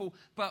everything's lawful,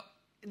 but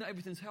not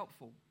everything's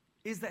helpful.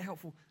 Is that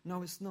helpful?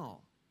 No, it's not.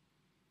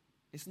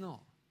 It's not.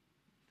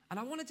 And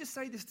I want to just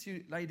say this to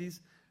you, ladies.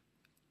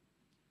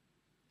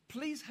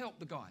 Please help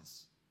the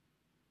guys.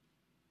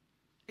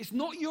 It's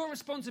not your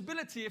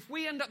responsibility if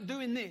we end up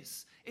doing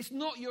this. It's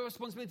not your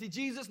responsibility.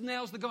 Jesus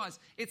nails the guys.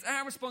 It's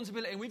our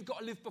responsibility, and we've got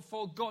to live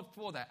before God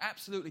for that.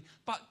 Absolutely.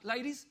 But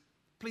ladies,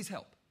 please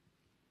help.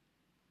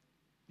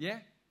 Yeah?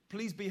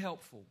 Please be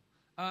helpful.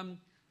 And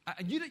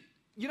you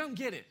don't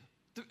get it.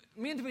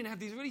 Me and Davina have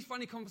these really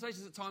funny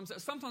conversations at times that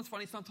are sometimes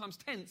funny, sometimes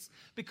tense,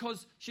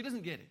 because she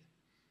doesn't get it.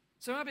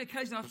 So maybe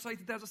occasionally I'll say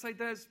to Des,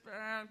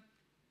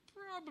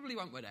 probably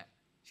won't wear that.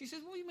 She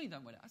says, what do you mean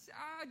don't wear that? I said,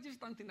 I just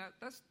don't think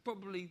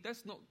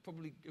that's not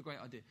probably a great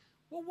idea.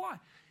 Well, why?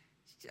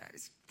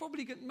 It's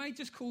probably may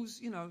just cause,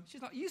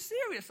 she's like, are you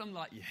serious? I'm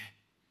like, yeah.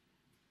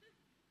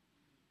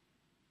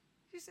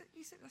 I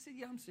said,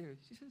 yeah, I'm serious.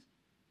 She says,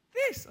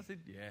 this? I said,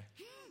 yeah.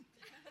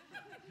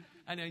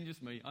 And then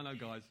just me, I know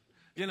guys,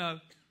 And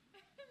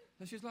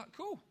she's like,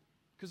 cool.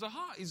 Because her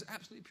heart is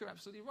absolutely pure,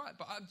 absolutely right.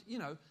 But,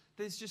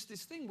 there's just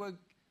this thing where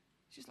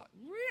she's like,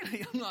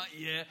 really? I'm like,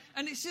 yeah.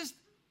 And it's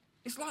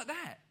like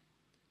that.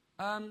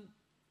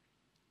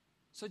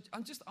 So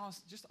I'm just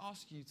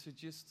ask you to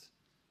just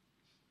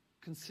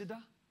consider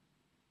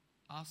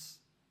us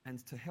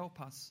and to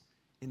help us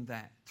in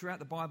that. Throughout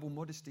the Bible,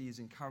 modesty is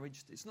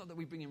encouraged. It's not that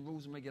we bring in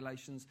rules and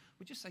regulations.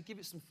 We just say, give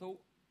it some thought.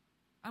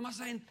 Am I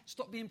saying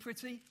stop being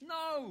pretty?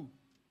 No.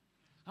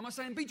 Am I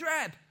saying be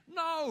drab?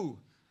 No.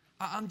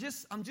 I'm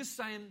just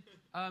saying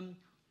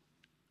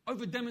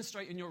over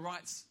demonstrating your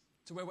rights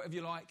to wear whatever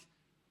you like.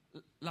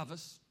 Love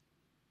us.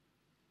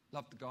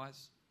 Love the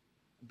guys.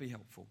 Be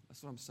helpful.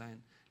 That's what I'm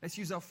saying. Let's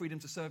use our freedom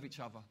to serve each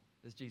other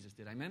as Jesus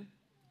did. Amen?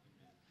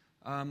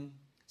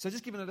 So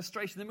just give an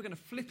illustration. Then we're going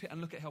to flip it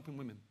and look at helping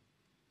women.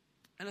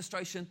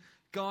 Illustration.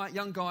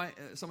 Young guy,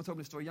 someone told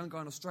me the story. Young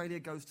guy in Australia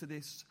goes to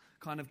this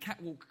kind of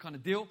catwalk kind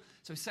of deal.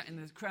 So he's sat in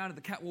the crowd of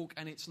the catwalk,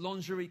 and it's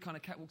lingerie kind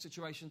of catwalk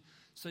situation.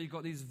 So you've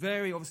got these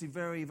very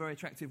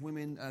attractive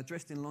women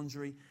dressed in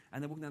lingerie,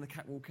 and they're walking down the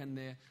catwalk, and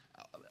they're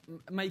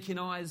making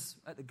eyes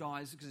at the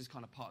guys because it's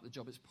kind of part of the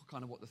job. It was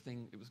kind of what the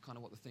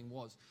thing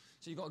was.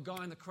 So you've got a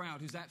guy in the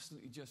crowd who's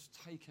absolutely just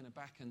taken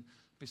aback and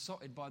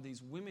besotted by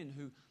these women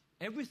who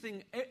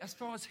Everything, as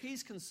far as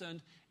he's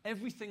concerned,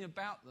 everything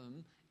about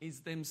them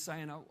is them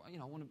saying, "Oh,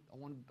 I want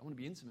to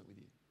be intimate with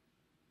you."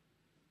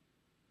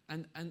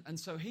 And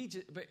so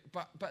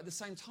but at the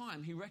same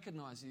time, he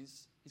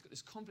recognizes he's got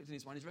this conflict in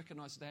his mind. He's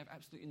recognized they have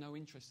absolutely no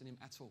interest in him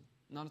at all,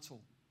 none at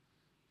all.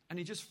 And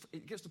it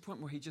gets to the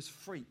point where he just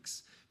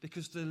freaks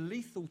because the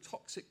lethal,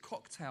 toxic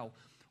cocktail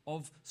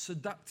of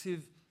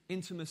seductive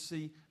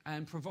intimacy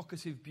and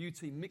provocative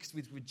beauty mixed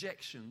with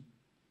rejection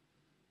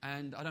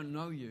and "I don't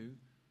know you"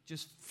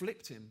 just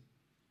flipped him,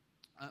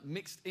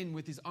 mixed in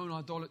with his own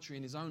idolatry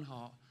in his own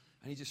heart,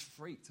 and he just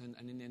freaked. And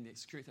in the end, the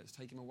security had to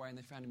take him away, and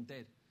they found him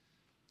dead.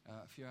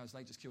 A few hours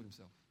later, just killed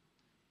himself.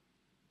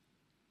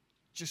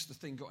 Just the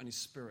thing got in his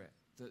spirit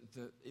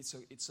that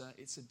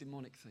it's a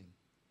demonic thing,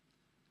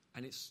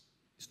 and it's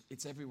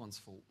everyone's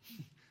fault.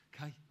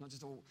 Okay, not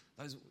just all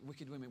those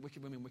wicked women,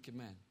 wicked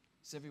men.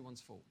 It's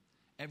everyone's fault.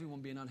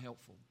 Everyone being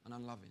unhelpful and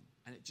unloving,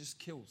 and it just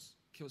kills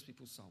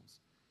people's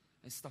souls.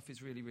 This stuff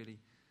is really, really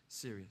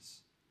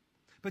serious.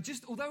 But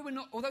just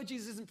although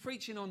Jesus isn't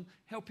preaching on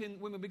helping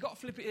women, we've got to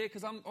flip it here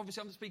because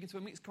I'm speaking to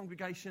a mixed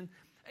congregation.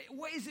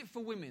 What is it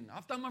for women?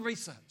 I've done my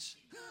research.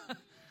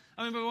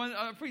 I remember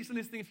I preached on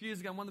this thing a few years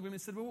ago, and one of the women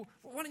said, "Well,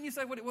 why don't you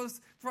say what it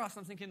was for us?"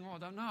 I'm thinking, "Well, I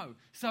don't know."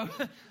 So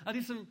I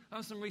did some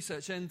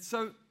research, and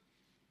so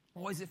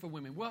what is it for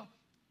women? Well,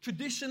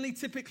 traditionally,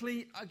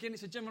 typically, again,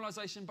 it's a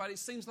generalization, but it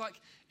seems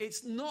like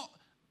it's not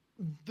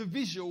the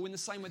visual in the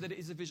same way that it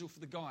is a visual for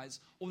the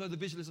guys, although the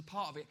visual is a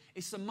part of it.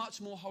 It's a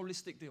much more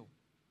holistic deal.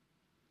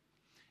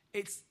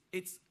 It's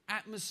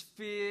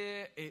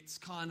atmosphere, it's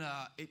kind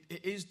of,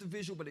 it is the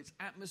visual, but it's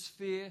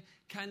atmosphere.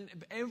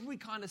 Every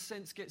kind of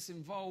sense gets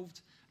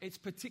involved. It's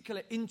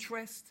particular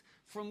interest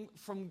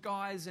from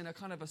guys in a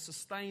kind of a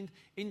sustained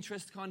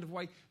interest kind of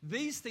way.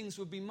 These things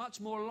would be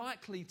much more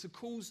likely to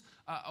cause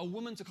a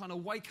woman to kind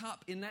of wake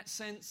up in that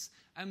sense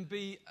and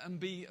be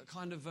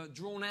kind of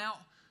drawn out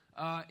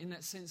in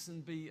that sense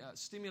and be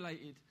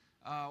stimulated.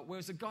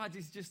 Whereas a guy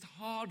is just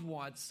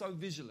hardwired so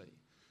visually.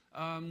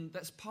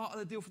 That's part of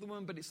the deal for the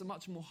woman, but it's a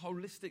much more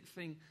holistic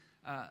thing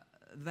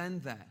than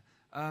that.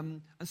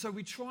 And so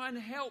we try and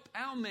help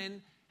our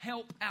men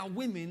help our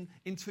women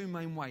in two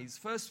main ways.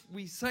 First,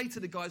 we say to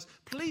the guys,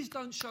 please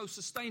don't show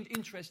sustained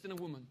interest in a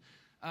woman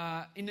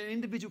in an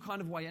individual kind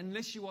of way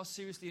unless you are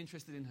seriously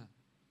interested in her.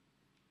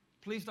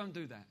 Please don't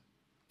do that.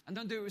 And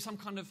don't do it with some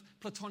kind of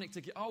platonic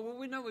ticket. "Oh, well,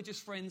 we know we're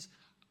just friends."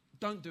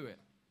 Don't do it.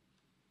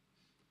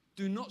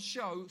 Do not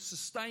show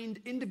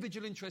sustained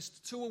individual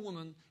interest to a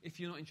woman if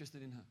you're not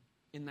interested in her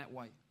in that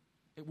way.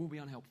 It will be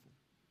unhelpful.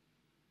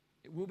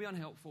 It will be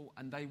unhelpful,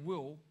 and they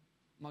will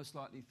most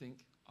likely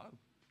think, "Oh,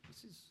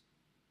 this is..."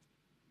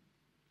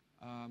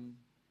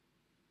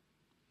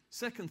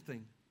 Second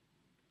thing,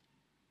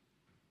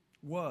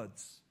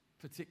 words,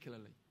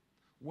 particularly.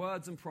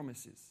 Words and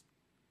promises.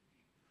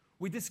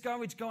 We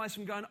discourage guys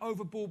from going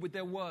overboard with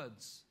their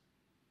words.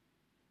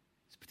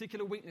 It's a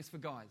particular weakness for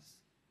guys.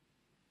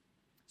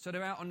 So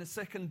they're out on the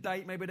second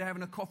date, maybe they're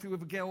having a coffee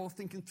with a girl,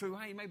 thinking through,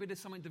 hey, maybe there's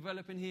something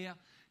developing here.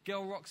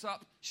 Girl rocks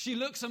up. She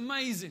looks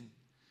amazing.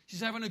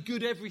 She's having a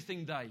good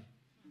everything day.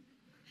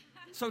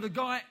 So the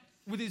guy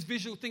with his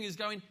visual thing is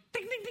going,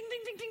 ding, ding, ding,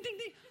 ding, ding, ding, ding,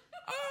 ding.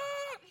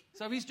 Ah!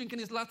 So he's drinking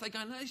his latte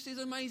going, "No, she's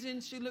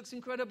amazing. She looks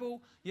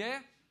incredible."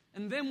 Yeah?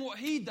 And then what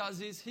he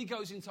does is he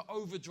goes into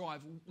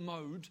overdrive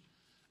mode.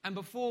 And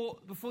before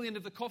the end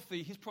of the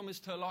coffee, he's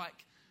promised her,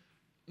 like,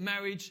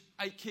 marriage,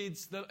 8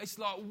 kids. It's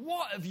like,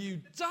 what have you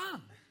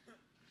done?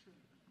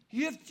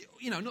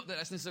 Not that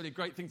that's necessarily a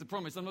great thing to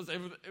promise. I'm not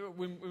saying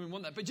women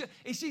want that. But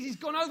he's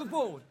gone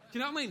overboard. Do you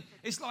know what I mean?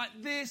 It's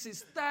like this,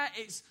 it's that,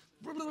 it's...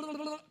 Blah, blah, blah,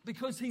 blah,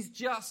 because he's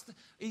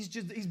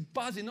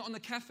buzzing, not on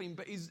the caffeine,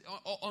 but he's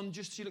on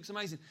just she looks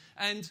amazing.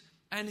 And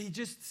he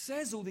just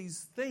says all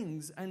these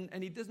things,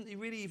 and he doesn't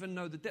really even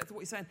know the depth of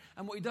what he's saying.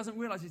 And what he doesn't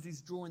realise is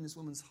he's drawing this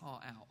woman's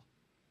heart out.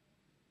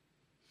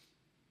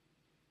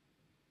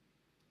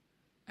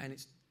 And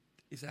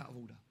it's out of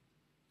order.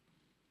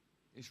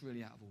 It's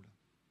really out of order.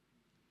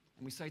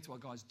 And we say to our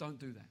guys, don't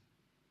do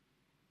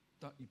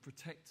that. You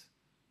protect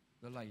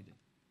the lady.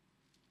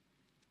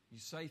 You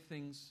say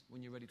things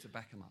when you're ready to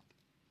back them up.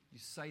 You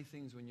say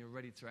things when you're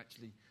ready to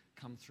actually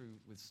come through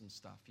with some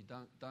stuff. You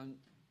don't,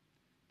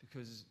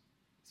 because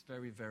it's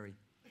very, very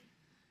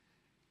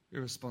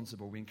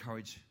irresponsible. We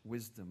encourage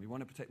wisdom. We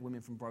want to protect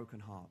women from broken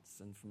hearts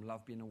and from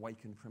love being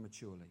awakened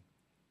prematurely.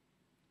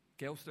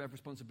 Girls still have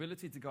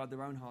responsibility to guard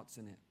their own hearts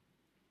in it,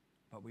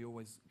 but we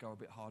always go a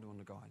bit harder on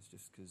the guys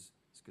just because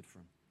it's good for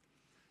them.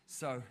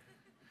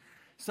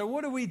 So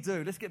what do we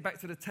do? Let's get back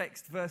to the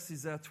text,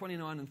 verses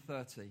 29 and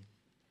 30.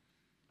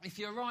 If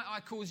your right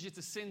eye causes you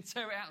to sin,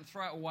 tear it out and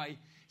throw it away.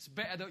 It's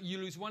better that you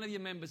lose one of your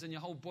members and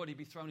your whole body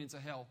be thrown into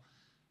hell.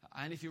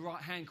 And if your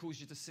right hand causes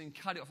you to sin,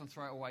 cut it off and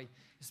throw it away.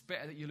 It's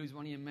better that you lose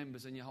one of your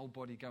members and your whole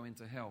body go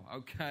into hell.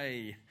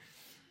 Okay.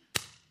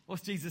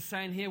 What's Jesus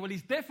saying here? Well,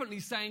 he's definitely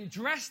saying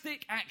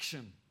drastic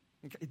action.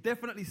 Okay, he's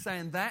definitely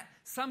saying that.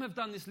 Some have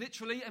done this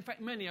literally. In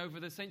fact, many over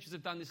the centuries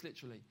have done this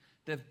literally.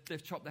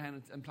 They've chopped the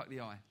hand and plucked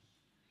the eye.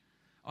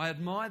 I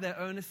admire their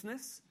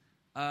earnestness.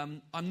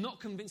 I'm not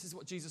convinced this is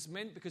what Jesus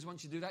meant, because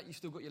once you do that, you've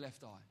still got your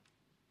left eye.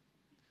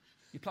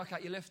 You pluck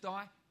out your left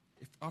eye.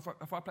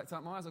 If I plucked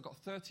out my eyes, I've got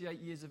 38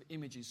 years of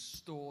images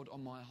stored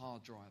on my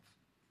hard drive.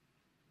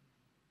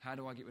 How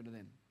do I get rid of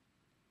them?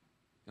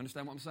 You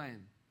understand what I'm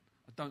saying?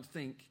 I don't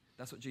think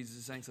that's what Jesus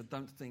is saying, so I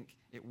don't think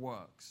it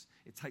works.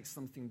 It takes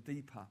something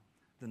deeper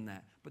than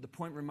that. But the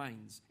point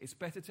remains, it's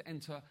better to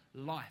enter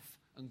life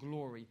and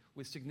glory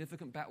with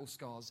significant battle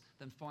scars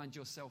than find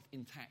yourself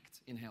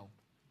intact in hell.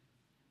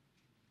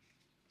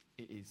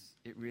 It is.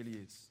 It really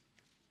is.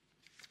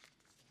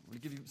 I'm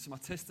going to give you some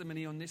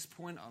testimony on this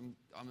point. I'm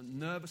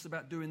nervous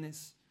about doing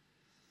this.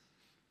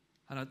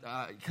 And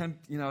I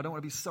don't want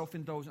to be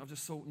self-indulgent. I've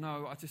just thought,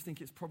 no, I just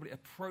think it's probably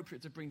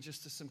appropriate to bring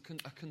just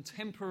a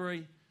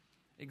contemporary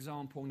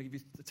example. I'm going to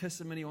give you the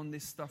testimony on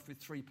this stuff with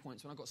 3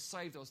 points. When I got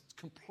saved, I was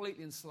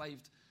completely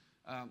enslaved.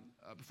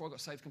 Before I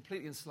got saved,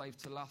 completely enslaved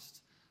to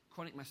lust,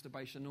 chronic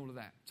masturbation, all of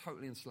that.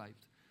 Totally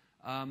enslaved.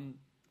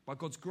 By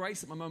God's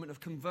grace, at my moment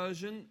of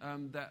conversion,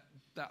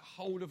 that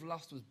hold of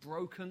lust was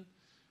broken,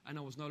 and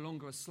I was no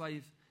longer a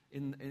slave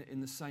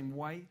in the same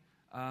way.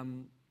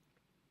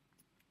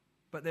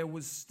 But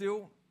it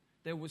still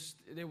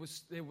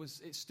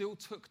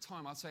took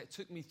time. I'd say it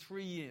took me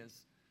 3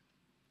 years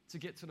to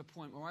get to the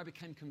point where I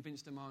became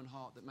convinced in my own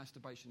heart that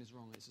masturbation is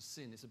wrong. It's a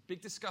sin. It's a big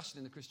discussion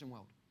in the Christian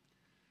world.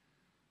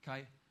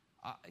 Okay?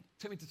 It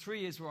took me to 3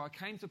 years where I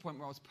came to the point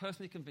where I was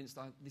personally convinced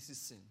this is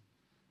sin.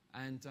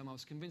 And I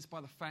was convinced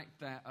by the fact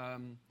that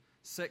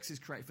sex is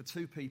created for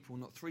 2 people,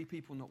 not 3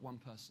 people, not 1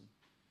 person.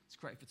 It's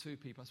created for 2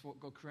 people. That's what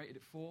God created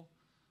it for.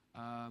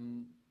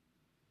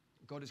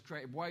 God has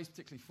created ways,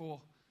 particularly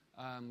for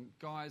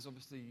guys.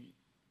 Obviously,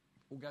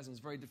 orgasm is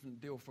a very different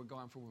deal for a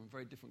guy and for a woman,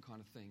 very different kind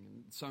of thing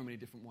in so many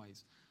different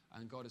ways.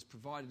 And God has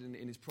provided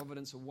in His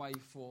providence a way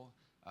for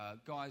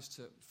guys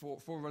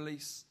for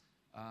release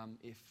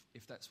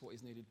if that's what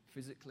is needed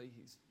physically.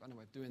 He's found a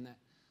way of doing that.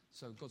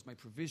 So God's made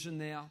provision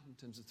there in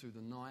terms of through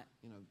the night,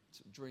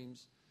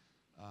 dreams,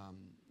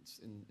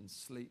 in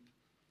sleep.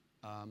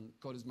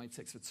 God has made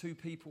sex for 2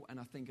 people, and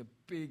I think a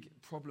big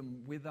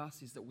problem with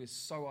us is that we're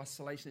so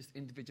isolationist,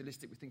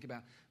 individualistic. We think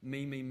about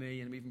me,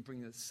 and we even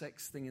bring the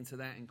sex thing into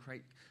that and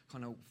create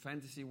kind of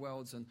fantasy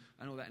worlds and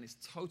all that, and it's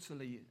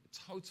totally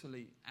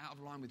out of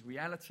line with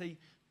reality,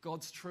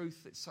 God's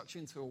truth. It sucks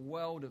you into a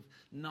world of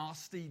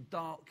nasty,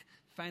 dark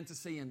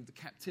fantasy and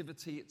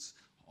captivity. It's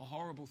a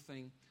horrible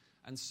thing.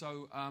 And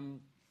so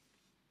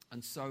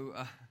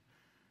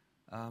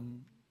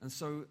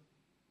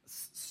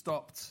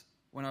stopped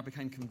when I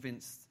became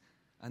convinced,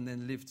 and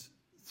then lived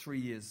 3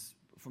 years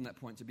from that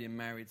point to being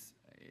married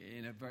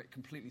in a very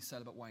completely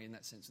celibate way in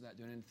that sense, without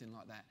doing anything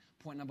like that.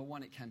 Point number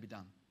 1, it can be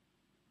done.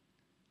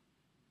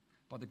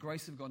 By the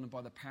grace of God and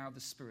by the power of the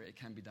Spirit, it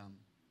can be done.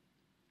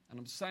 And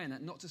I'm saying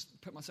that not to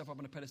put myself up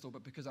on a pedestal,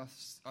 but because I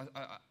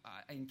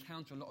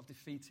encounter a lot of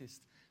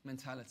defeatist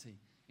mentality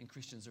in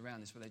Christians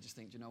around this, where they just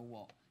think, you know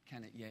what,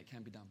 can it? Yeah, it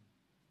can be done.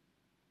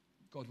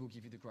 God will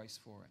give you the grace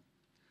for it.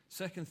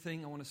 Second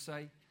thing I want to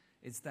say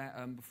is that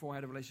before I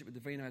had a relationship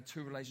with Davina, I had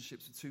 2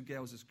 relationships with 2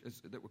 girls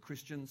that were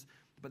Christians,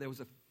 but there was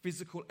a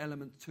physical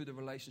element to the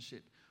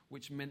relationship,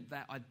 which meant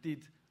that I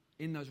did,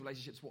 in those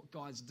relationships, what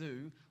guys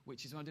do,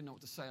 which is when I didn't know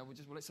what to say, I would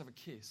just, let's have a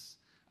kiss.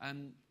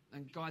 And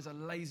guys are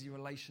lazy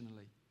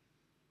relationally,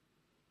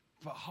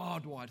 but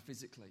hardwired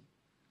physically.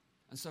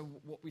 And so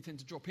what we tend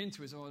to drop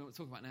into is, I don't want to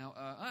talk about now,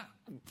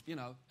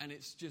 and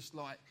it's just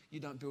like you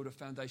don't build a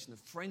foundation of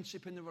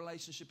friendship in the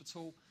relationship at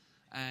all,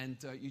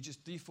 and you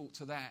just default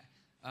to that.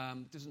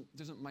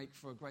 Doesn't make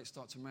for a great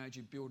start to marriage.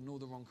 You build all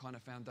the wrong kind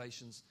of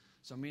foundations.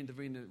 So me and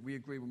Davina, we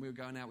agreed when we were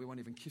going out, we won't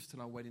even kiss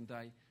till our wedding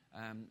day,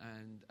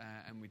 and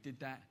we did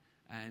that.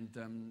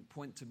 And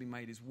point to be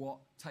made is what?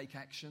 Take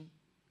action.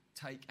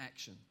 Take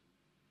action.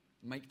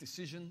 Make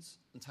decisions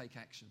and take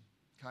action.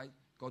 Okay?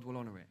 God will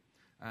honour it.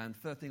 And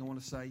third thing I want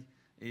to say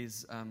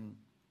is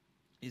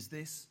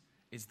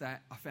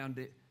that I found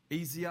it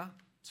easier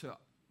to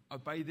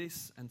obey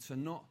this and to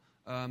not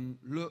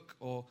look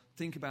or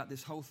think about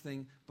this whole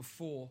thing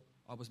before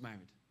I was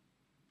married.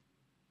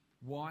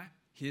 Why?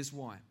 Here's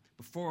why.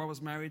 Before I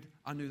was married,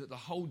 I knew that the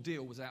whole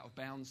deal was out of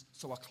bounds,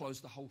 so I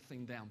closed the whole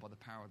thing down by the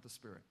power of the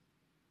Spirit.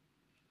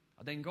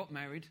 I then got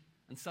married,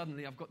 and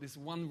suddenly I've got this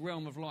one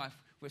realm of life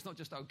where it's not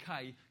just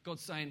okay.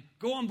 God's saying,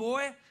 go on,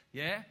 boy.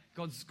 Yeah,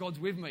 God's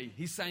with me.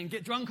 He's saying,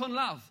 get drunk on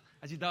love,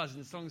 as he does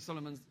in Song of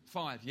Solomon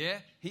 5. Yeah,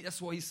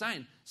 that's what he's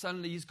saying.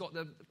 Suddenly he's got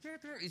the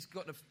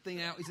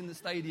thing out. He's in the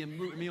stadium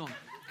rooting me on.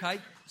 Okay,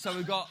 so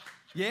we've got,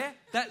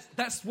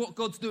 that's what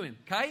God's doing.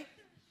 Okay,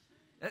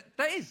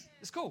 that is,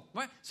 it's cool,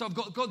 right? So I've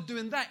got God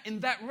doing that in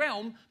that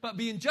realm, but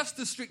being just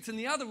as strict in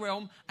the other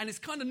realm, and it's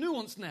kind of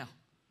nuanced now.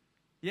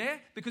 Yeah,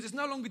 because it's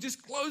no longer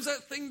just close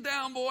that thing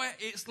down, boy.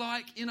 It's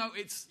like,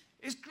 it's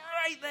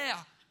great there.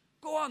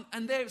 Go on.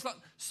 And there it's like,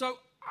 so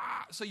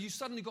you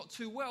suddenly got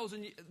 2 worlds,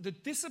 and the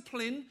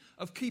discipline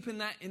of keeping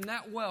that in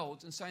that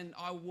world and saying,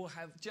 I will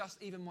have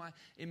just even my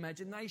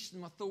imagination,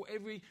 my thought,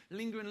 every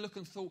lingering look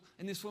and thought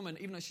in this woman,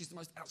 even though she's the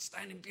most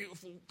outstanding,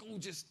 beautiful,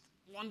 gorgeous,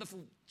 wonderful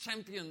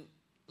champion,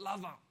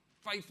 lover,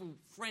 faithful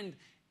friend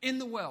in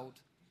the world,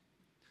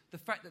 the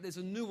fact that there's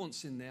a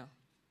nuance in there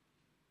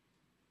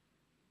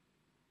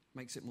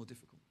makes it more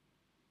difficult.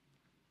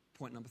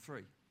 Point number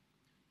 3,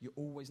 you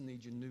always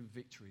need your new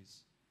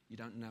victories. You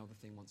don't nail the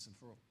thing once and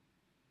for all.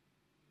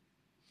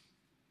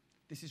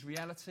 This is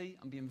reality.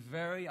 I'm being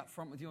very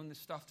upfront with you on this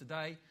stuff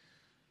today,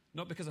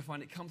 not because I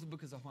find it comfortable,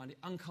 because I find it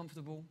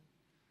uncomfortable,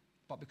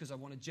 but because I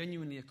want to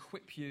genuinely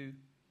equip you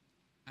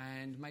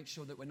and make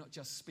sure that we're not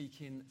just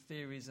speaking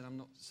theories and I'm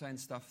not saying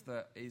stuff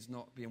that is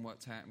not being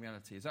worked out in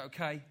reality. Is that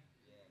okay?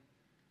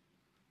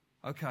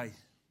 Yeah. Okay.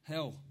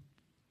 Hell.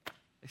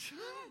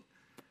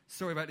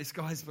 Sorry about this,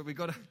 guys, but we've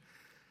got to...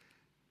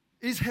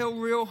 Is hell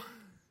real?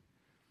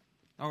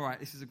 All right,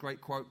 this is a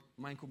great quote.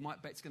 A man called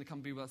Mike Beck's going to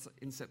come be with us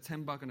in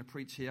September. I'm going to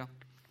preach here.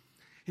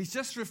 He's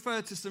just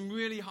referred to some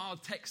really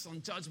hard texts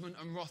on judgment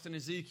and wrath in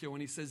Ezekiel,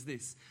 and he says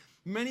this.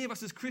 Many of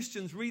us as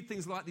Christians read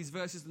things like these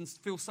verses and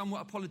feel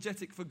somewhat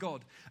apologetic for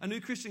God. A new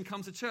Christian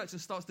comes to church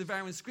and starts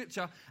devouring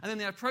Scripture, and then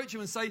they approach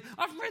you and say,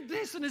 I've read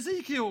this in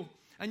Ezekiel.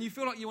 And you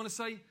feel like you want to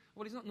say,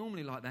 well, he's not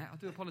normally like that. I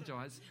do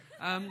apologise.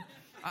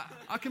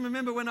 I can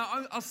remember when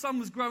our son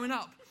was growing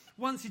up.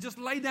 Once he just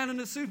lay down in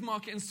the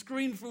supermarket and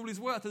screamed for all his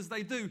worth, as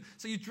they do.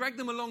 So you drag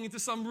them along into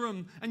some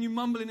room and you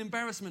mumble in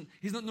embarrassment.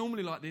 He's not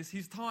normally like this.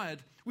 He's tired.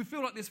 We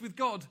feel like this with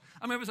God.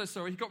 I'm ever so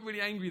sorry. He got really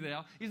angry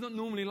there. He's not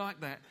normally like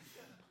that.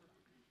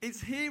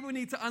 It's here we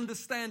need to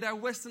understand our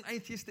Western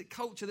atheistic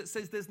culture that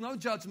says there's no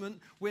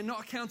judgment, we're not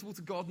accountable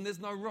to God, and there's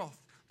no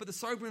wrath. But the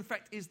sobering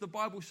fact is the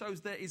Bible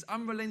shows there is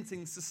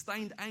unrelenting,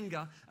 sustained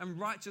anger and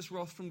righteous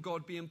wrath from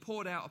God being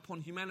poured out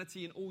upon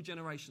humanity in all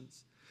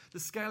generations. The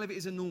scale of it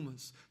is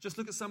enormous. Just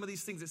look at some of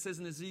these things it says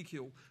in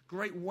Ezekiel.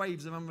 Great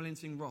waves of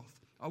unrelenting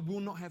wrath. I will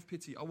not have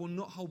pity. I will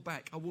not hold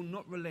back. I will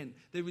not relent.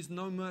 There is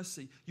no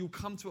mercy. You'll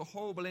come to a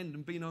horrible end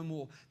and be no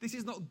more. This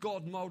is not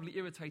God mildly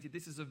irritated.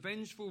 This is a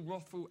vengeful,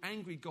 wrathful,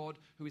 angry God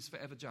who is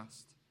forever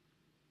just.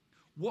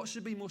 What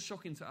should be more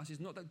shocking to us is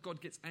not that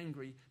God gets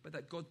angry, but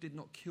that God did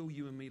not kill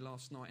you and me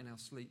last night in our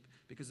sleep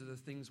because of the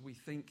things we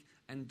think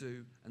and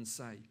do and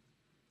say.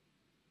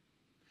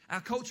 Our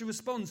culture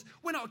responds,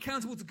 we're not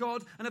accountable to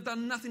God and have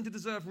done nothing to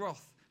deserve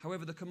wrath.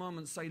 However, the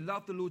commandments say,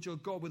 love the Lord your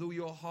God with all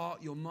your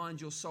heart, your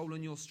mind, your soul,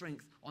 and your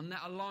strength. On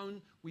that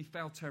alone, we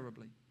fail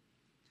terribly.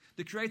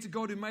 The Creator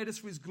God who made us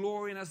for his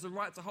glory and has the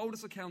right to hold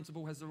us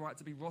accountable has the right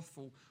to be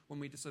wrathful when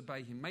we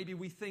disobey him. Maybe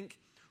we think,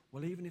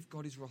 well, even if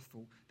God is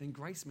wrathful, then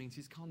grace means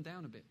he's calmed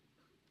down a bit.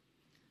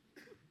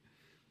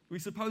 We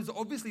suppose that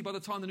obviously by the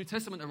time the New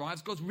Testament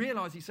arrives, God's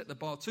realised he set the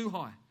bar too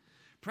high.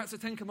 Perhaps the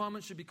 10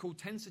 Commandments should be called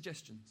 10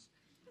 suggestions.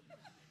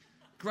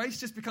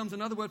 Grace just becomes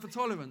another word for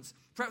tolerance.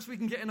 Perhaps we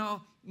can get in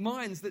our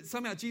minds that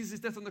somehow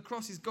Jesus' death on the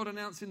cross is God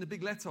announcing the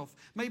big let-off.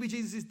 Maybe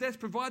Jesus' death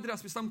provided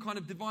us with some kind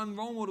of divine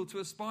role model to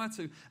aspire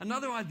to.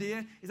 Another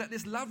idea is that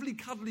this lovely,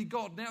 cuddly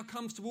God now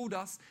comes toward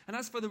us, and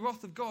as for the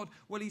wrath of God,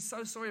 well, he's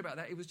so sorry about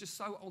that. It was just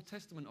so Old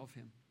Testament of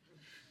him.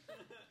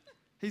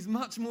 He's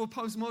much more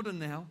postmodern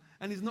now,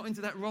 and he's not into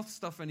that wrath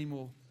stuff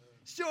anymore.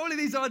 Surely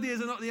these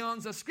ideas are not the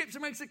answer. Scripture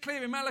makes it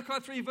clear in Malachi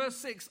 3, verse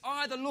 6,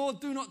 I, the Lord,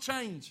 do not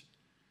change.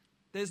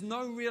 There's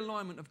no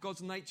realignment of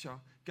God's nature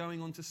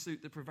going on to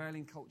suit the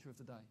prevailing culture of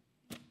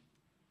today.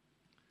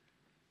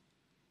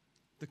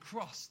 The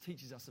cross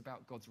teaches us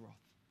about God's wrath,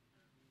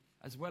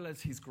 as well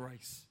as his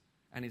grace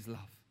and his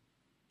love,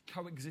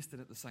 coexisted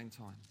at the same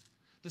time.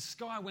 The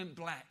sky went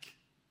black.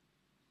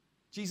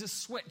 Jesus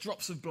sweat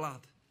drops of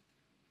blood.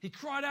 He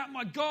cried out,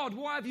 my God,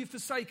 why have you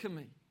forsaken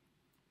me?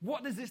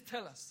 What does this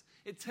tell us?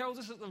 It tells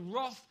us that the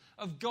wrath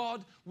of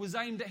God was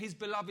aimed at his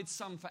beloved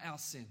Son for our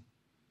sin.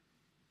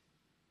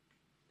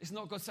 It's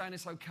not God saying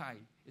it's okay.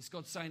 It's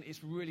God saying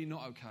it's really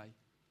not okay.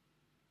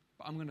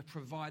 But I'm going to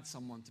provide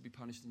someone to be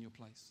punished in your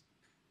place.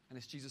 And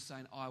it's Jesus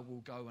saying, I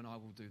will go and I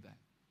will do that.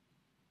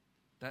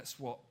 That's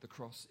what the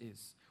cross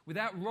is.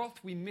 Without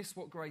wrath, we miss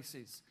what grace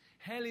is.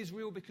 Hell is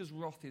real because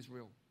wrath is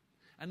real.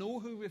 And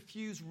all who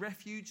refuse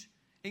refuge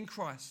in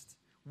Christ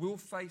will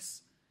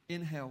face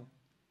in hell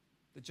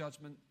the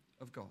judgment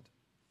of God.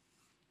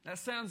 That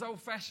sounds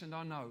old-fashioned,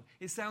 I know.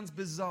 It sounds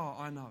bizarre,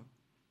 I know.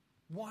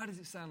 Why does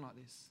it sound like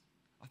this?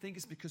 I think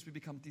it's because we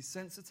become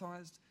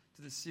desensitized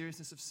to the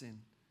seriousness of sin.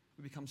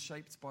 We become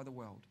shaped by the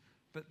world.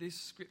 But this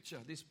scripture,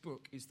 this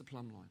book, is the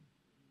plumb line.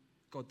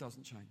 God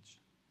doesn't change.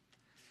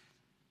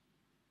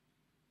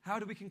 How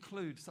do we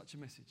conclude such a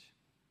message?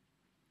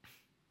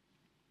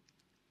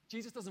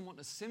 Jesus doesn't want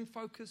us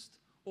sin-focused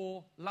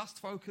or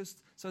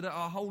lust-focused so that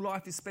our whole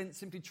life is spent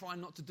simply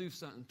trying not to do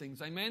certain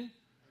things. Amen?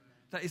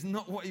 That is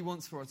not what he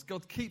wants for us.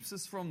 God keeps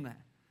us from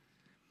that.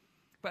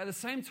 But at the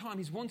same time,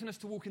 he's wanting us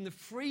to walk in the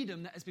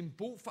freedom that has been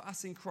bought for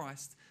us in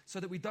Christ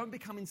so that we don't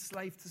become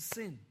enslaved to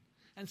sin.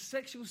 And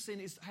sexual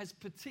sin has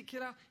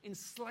particular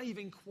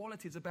enslaving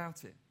qualities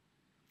about it.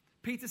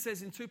 Peter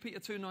says in 2 Peter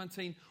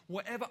 2:19,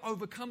 whatever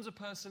overcomes a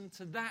person,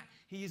 to that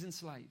he is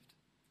enslaved.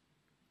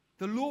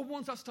 The Lord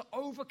wants us to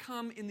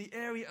overcome in the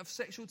area of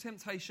sexual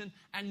temptation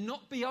and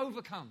not be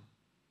overcome.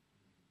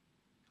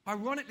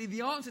 Ironically,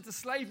 the answer to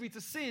slavery to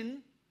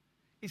sin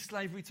is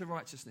slavery to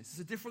righteousness. It's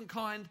a different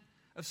kind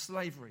of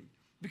slavery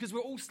because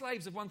we're all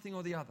slaves of one thing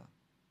or the other.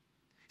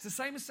 It's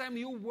the same as saying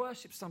we all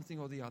worship something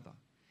or the other.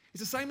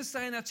 It's the same as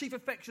saying our chief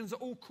affections are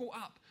all caught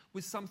up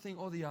with something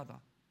or the other.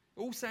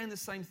 We're all saying the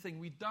same thing.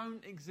 We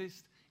don't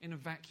exist in a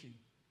vacuum.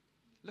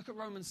 Look at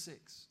Romans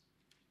 6.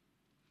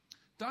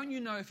 Don't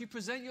you know, if you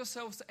present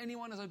yourselves to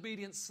anyone as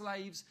obedient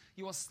slaves,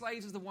 you are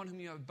slaves of the one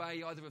whom you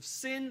obey, either of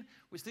sin,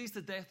 which leads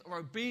to death, or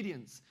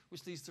obedience,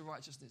 which leads to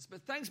righteousness.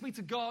 But thanks be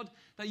to God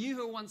that you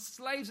who were once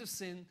slaves of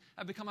sin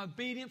have become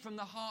obedient from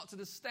the heart to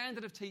the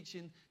standard of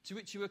teaching to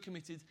which you were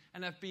committed,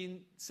 and have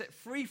been set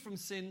free from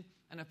sin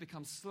and have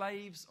become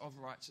slaves of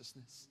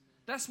righteousness.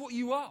 That's what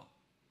you are.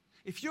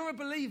 If you're a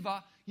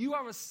believer, you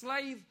are a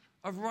slave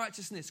of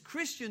righteousness.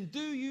 Christian,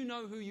 do you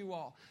know who you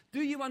are?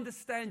 Do you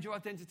understand your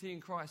identity in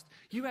Christ?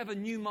 You have a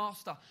new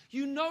master.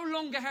 You no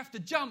longer have to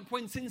jump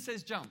when sin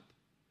says jump.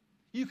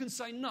 You can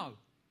say no.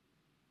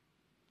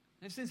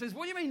 And if sin says,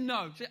 what do you mean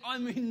no? Say, I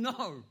mean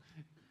no.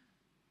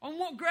 On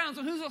what grounds?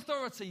 On whose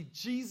authority?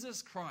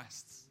 Jesus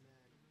Christ's.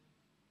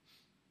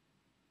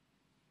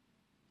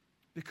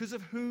 Because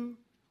of who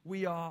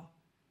we are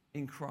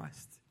in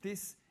Christ.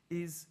 This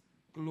is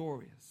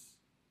glorious.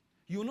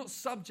 You're not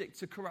subject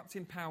to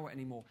corrupting power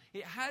anymore.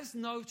 It has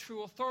no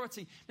true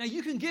authority. Now,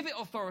 you can give it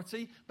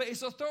authority, but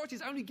its authority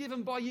is only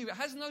given by you. It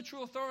has no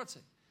true authority.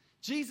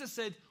 Jesus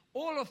said,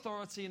 all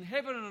authority in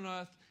heaven and on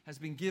earth has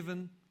been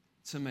given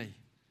to me.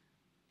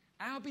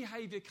 Our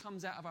behavior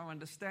comes out of our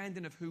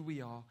understanding of who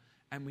we are,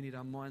 and we need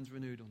our minds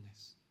renewed on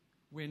this.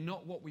 We're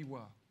not what we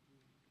were.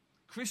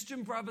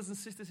 Christian brothers and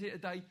sisters here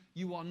today,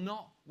 you are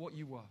not what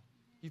you were.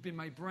 You've been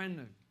made brand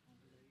new.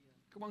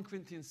 Look at 1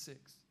 Corinthians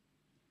 6.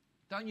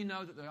 Don't you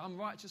know that the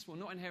unrighteous will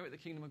not inherit the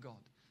kingdom of God?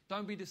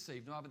 Don't be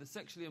deceived. Neither the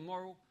sexually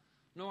immoral,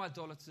 nor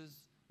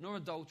idolaters, nor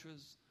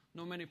adulterers,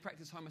 nor men who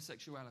practice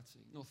homosexuality,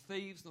 nor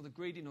thieves, nor the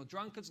greedy, nor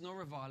drunkards, nor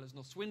revilers,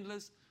 nor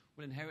swindlers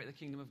will inherit the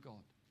kingdom of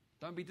God.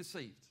 Don't be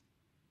deceived.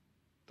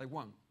 They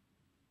won't.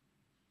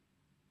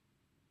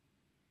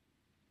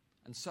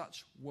 And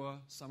such were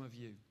some of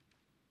you.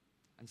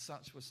 And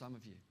such were some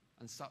of you.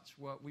 And such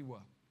were we were.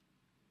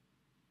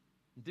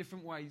 In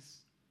different ways,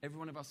 every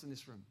one of us in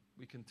this room,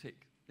 we can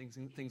tick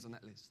things on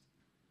that list.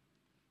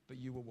 But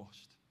you were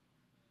washed.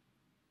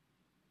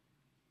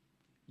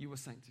 You were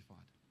sanctified.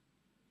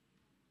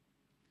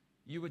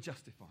 You were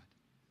justified.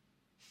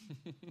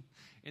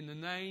 In the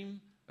name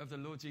of the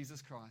Lord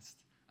Jesus Christ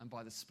and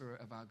by the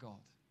Spirit of our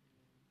God.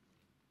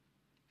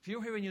 If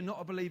you're here and you're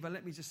not a believer,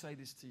 let me just say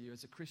this to you.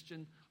 As a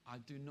Christian, I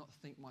do not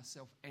think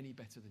myself any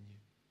better than you.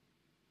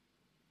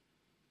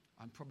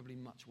 I'm probably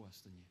much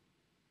worse than you.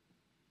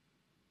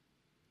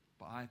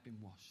 But I've been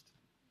washed.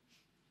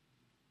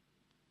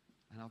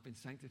 And I've been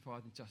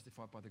sanctified and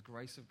justified by the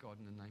grace of God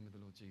in the name of the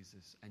Lord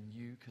Jesus. And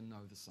you can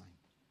know the same.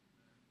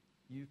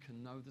 You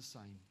can know the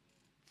same.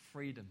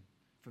 Freedom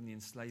from the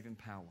enslaving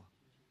power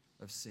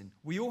of sin.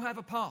 We all have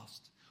a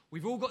past.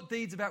 We've all got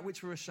deeds about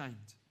which we're ashamed.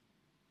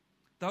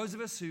 Those of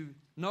us who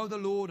know the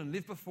Lord and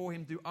live before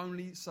Him do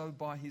only so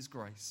by His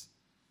grace.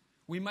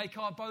 We make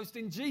our boast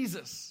in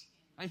Jesus.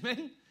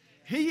 Amen?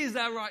 He is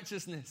our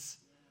righteousness.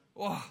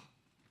 Oh,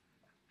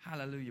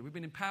 hallelujah. We've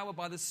been empowered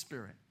by the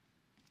Spirit.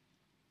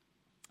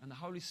 And the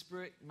Holy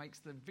Spirit makes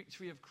the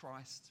victory of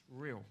Christ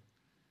real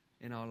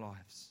in our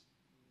lives.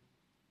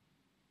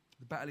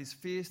 The battle is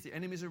fierce, the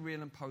enemies are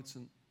real and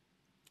potent.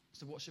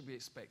 So what should we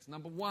expect?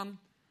 Number one,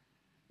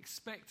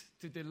 expect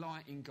to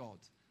delight in God.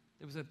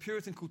 There was a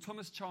Puritan called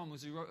Thomas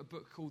Chalmers who wrote a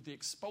book called The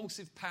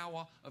Expulsive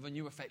Power of a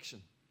New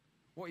Affection.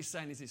 What he's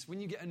saying is this: when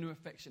you get a new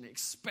affection, it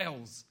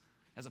expels,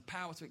 has a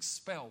power to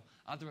expel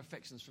other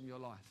affections from your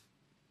life.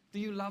 Do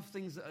you love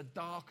things that are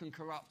dark and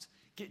corrupt?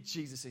 Get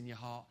Jesus in your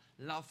heart.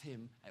 Love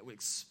Him. It will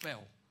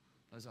expel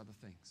those other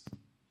things.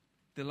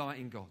 Delight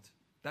in God.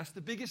 That's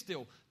the biggest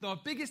deal. The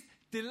biggest,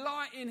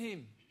 delight in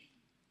Him.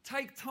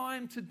 Take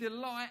time to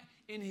delight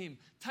in Him.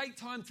 Take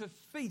time to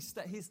feast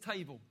at His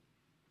table.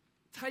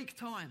 Take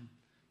time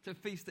to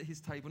feast at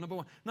His table. Number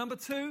one. Number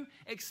two,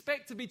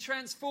 expect to be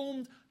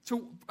transformed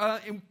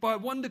by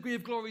one degree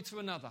of glory to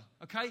another.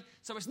 Okay?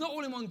 So it's not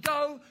all in one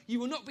go. You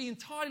will not be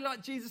entirely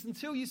like Jesus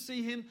until you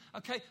see Him.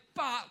 Okay?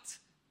 But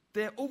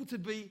there ought to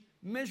be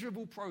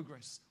measurable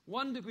progress.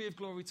 One degree of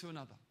glory to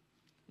another.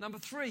 Number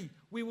three,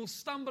 we will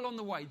stumble on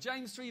the way.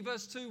 James 3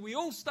 verse 2, we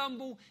all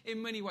stumble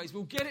in many ways.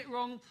 We'll get it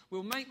wrong.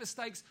 We'll make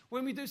mistakes.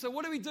 When we do so,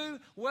 what do?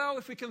 Well,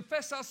 if we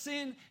confess our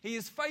sin, He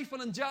is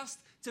faithful and just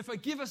to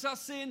forgive us our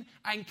sin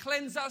and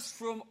cleanse us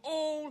from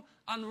all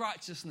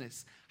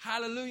unrighteousness.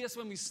 Hallelujah.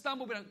 So when we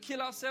stumble, we don't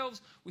kill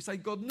ourselves. We say,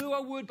 God knew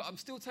I would, but I'm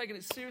still taking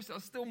it seriously. I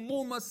still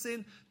mourn my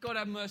sin. God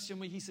have mercy on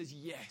me. He says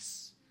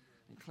yes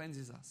and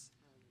cleanses us.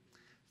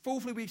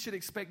 Fourthly, we should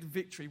expect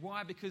victory.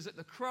 Why? Because at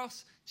the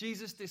cross,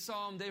 Jesus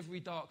disarmed every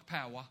dark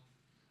power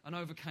and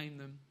overcame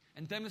them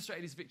and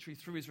demonstrated His victory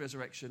through His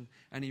resurrection.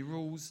 And He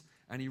rules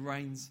and He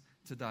reigns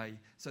today.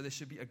 So there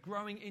should be a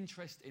growing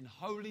interest in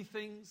holy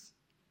things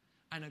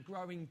and a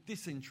growing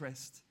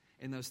disinterest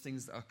in those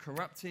things that are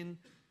corrupting,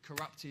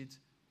 corrupted,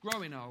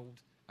 growing old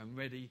and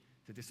ready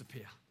to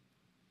disappear.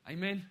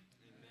 Amen?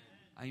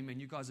 Amen. Amen.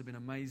 You guys have been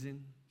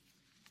amazing.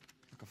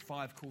 Like a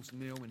 5-course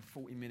meal in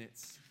 40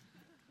 minutes.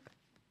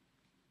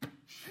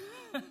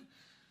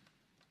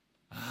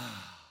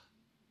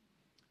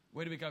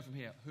 Where do we go from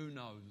here? Who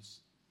knows?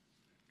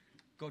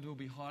 God will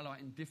be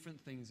highlighting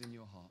different things in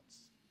your hearts.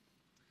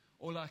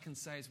 All I can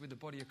say is with the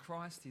body of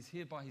Christ, He's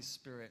here by His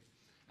Spirit.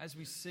 As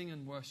we sing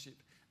and worship,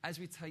 as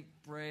we take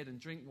bread and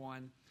drink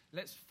wine,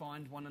 let's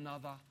find one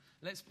another.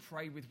 Let's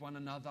pray with one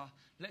another.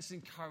 Let's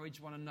encourage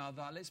one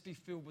another. Let's be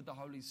filled with the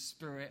Holy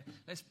Spirit.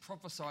 Let's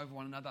prophesy with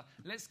one another.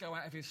 Let's go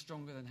out of here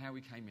stronger than how we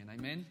came in.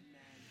 Amen?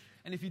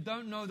 And if you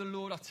don't know the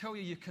Lord, I tell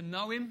you, you can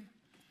know Him.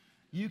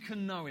 You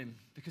can know Him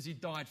because He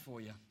died for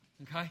you.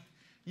 Okay?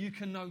 You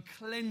can know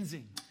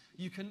cleansing.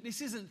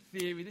 This isn't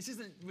theory. This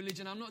isn't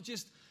religion. I'm not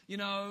just,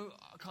 kind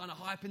of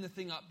hyping the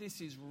thing up.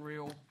 This is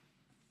real.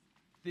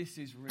 This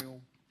is real.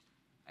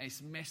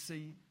 It's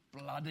messy,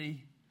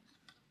 bloody.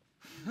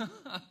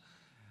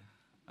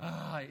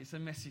 It's a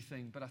messy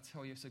thing, but I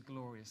tell you, it's a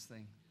glorious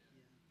thing.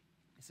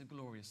 It's a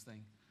glorious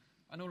thing.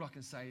 And all I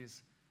can say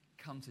is,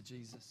 come to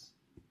Jesus.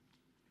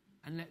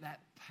 And let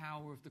that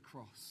power of the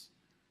cross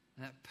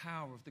and that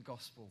power of the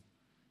gospel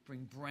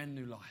bring brand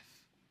new life.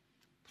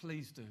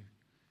 Please do.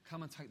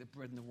 Come and take the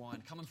bread and the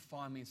wine. Come and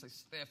find me and say,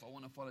 Steph, I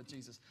want to follow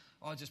Jesus.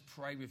 I'll just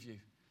pray with you.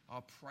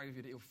 I'll pray with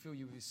you that He'll fill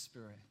you with His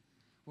Spirit.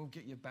 We'll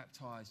get you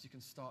baptized. You can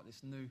start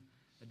this new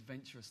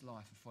adventurous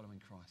life of following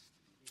Christ.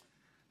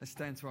 Let's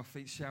stand to our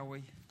feet, shall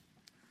we?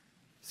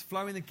 Let's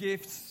flow in the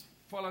gifts.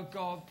 Follow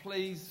God,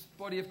 please.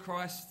 Body of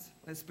Christ.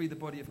 Let's be the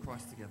body of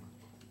Christ together.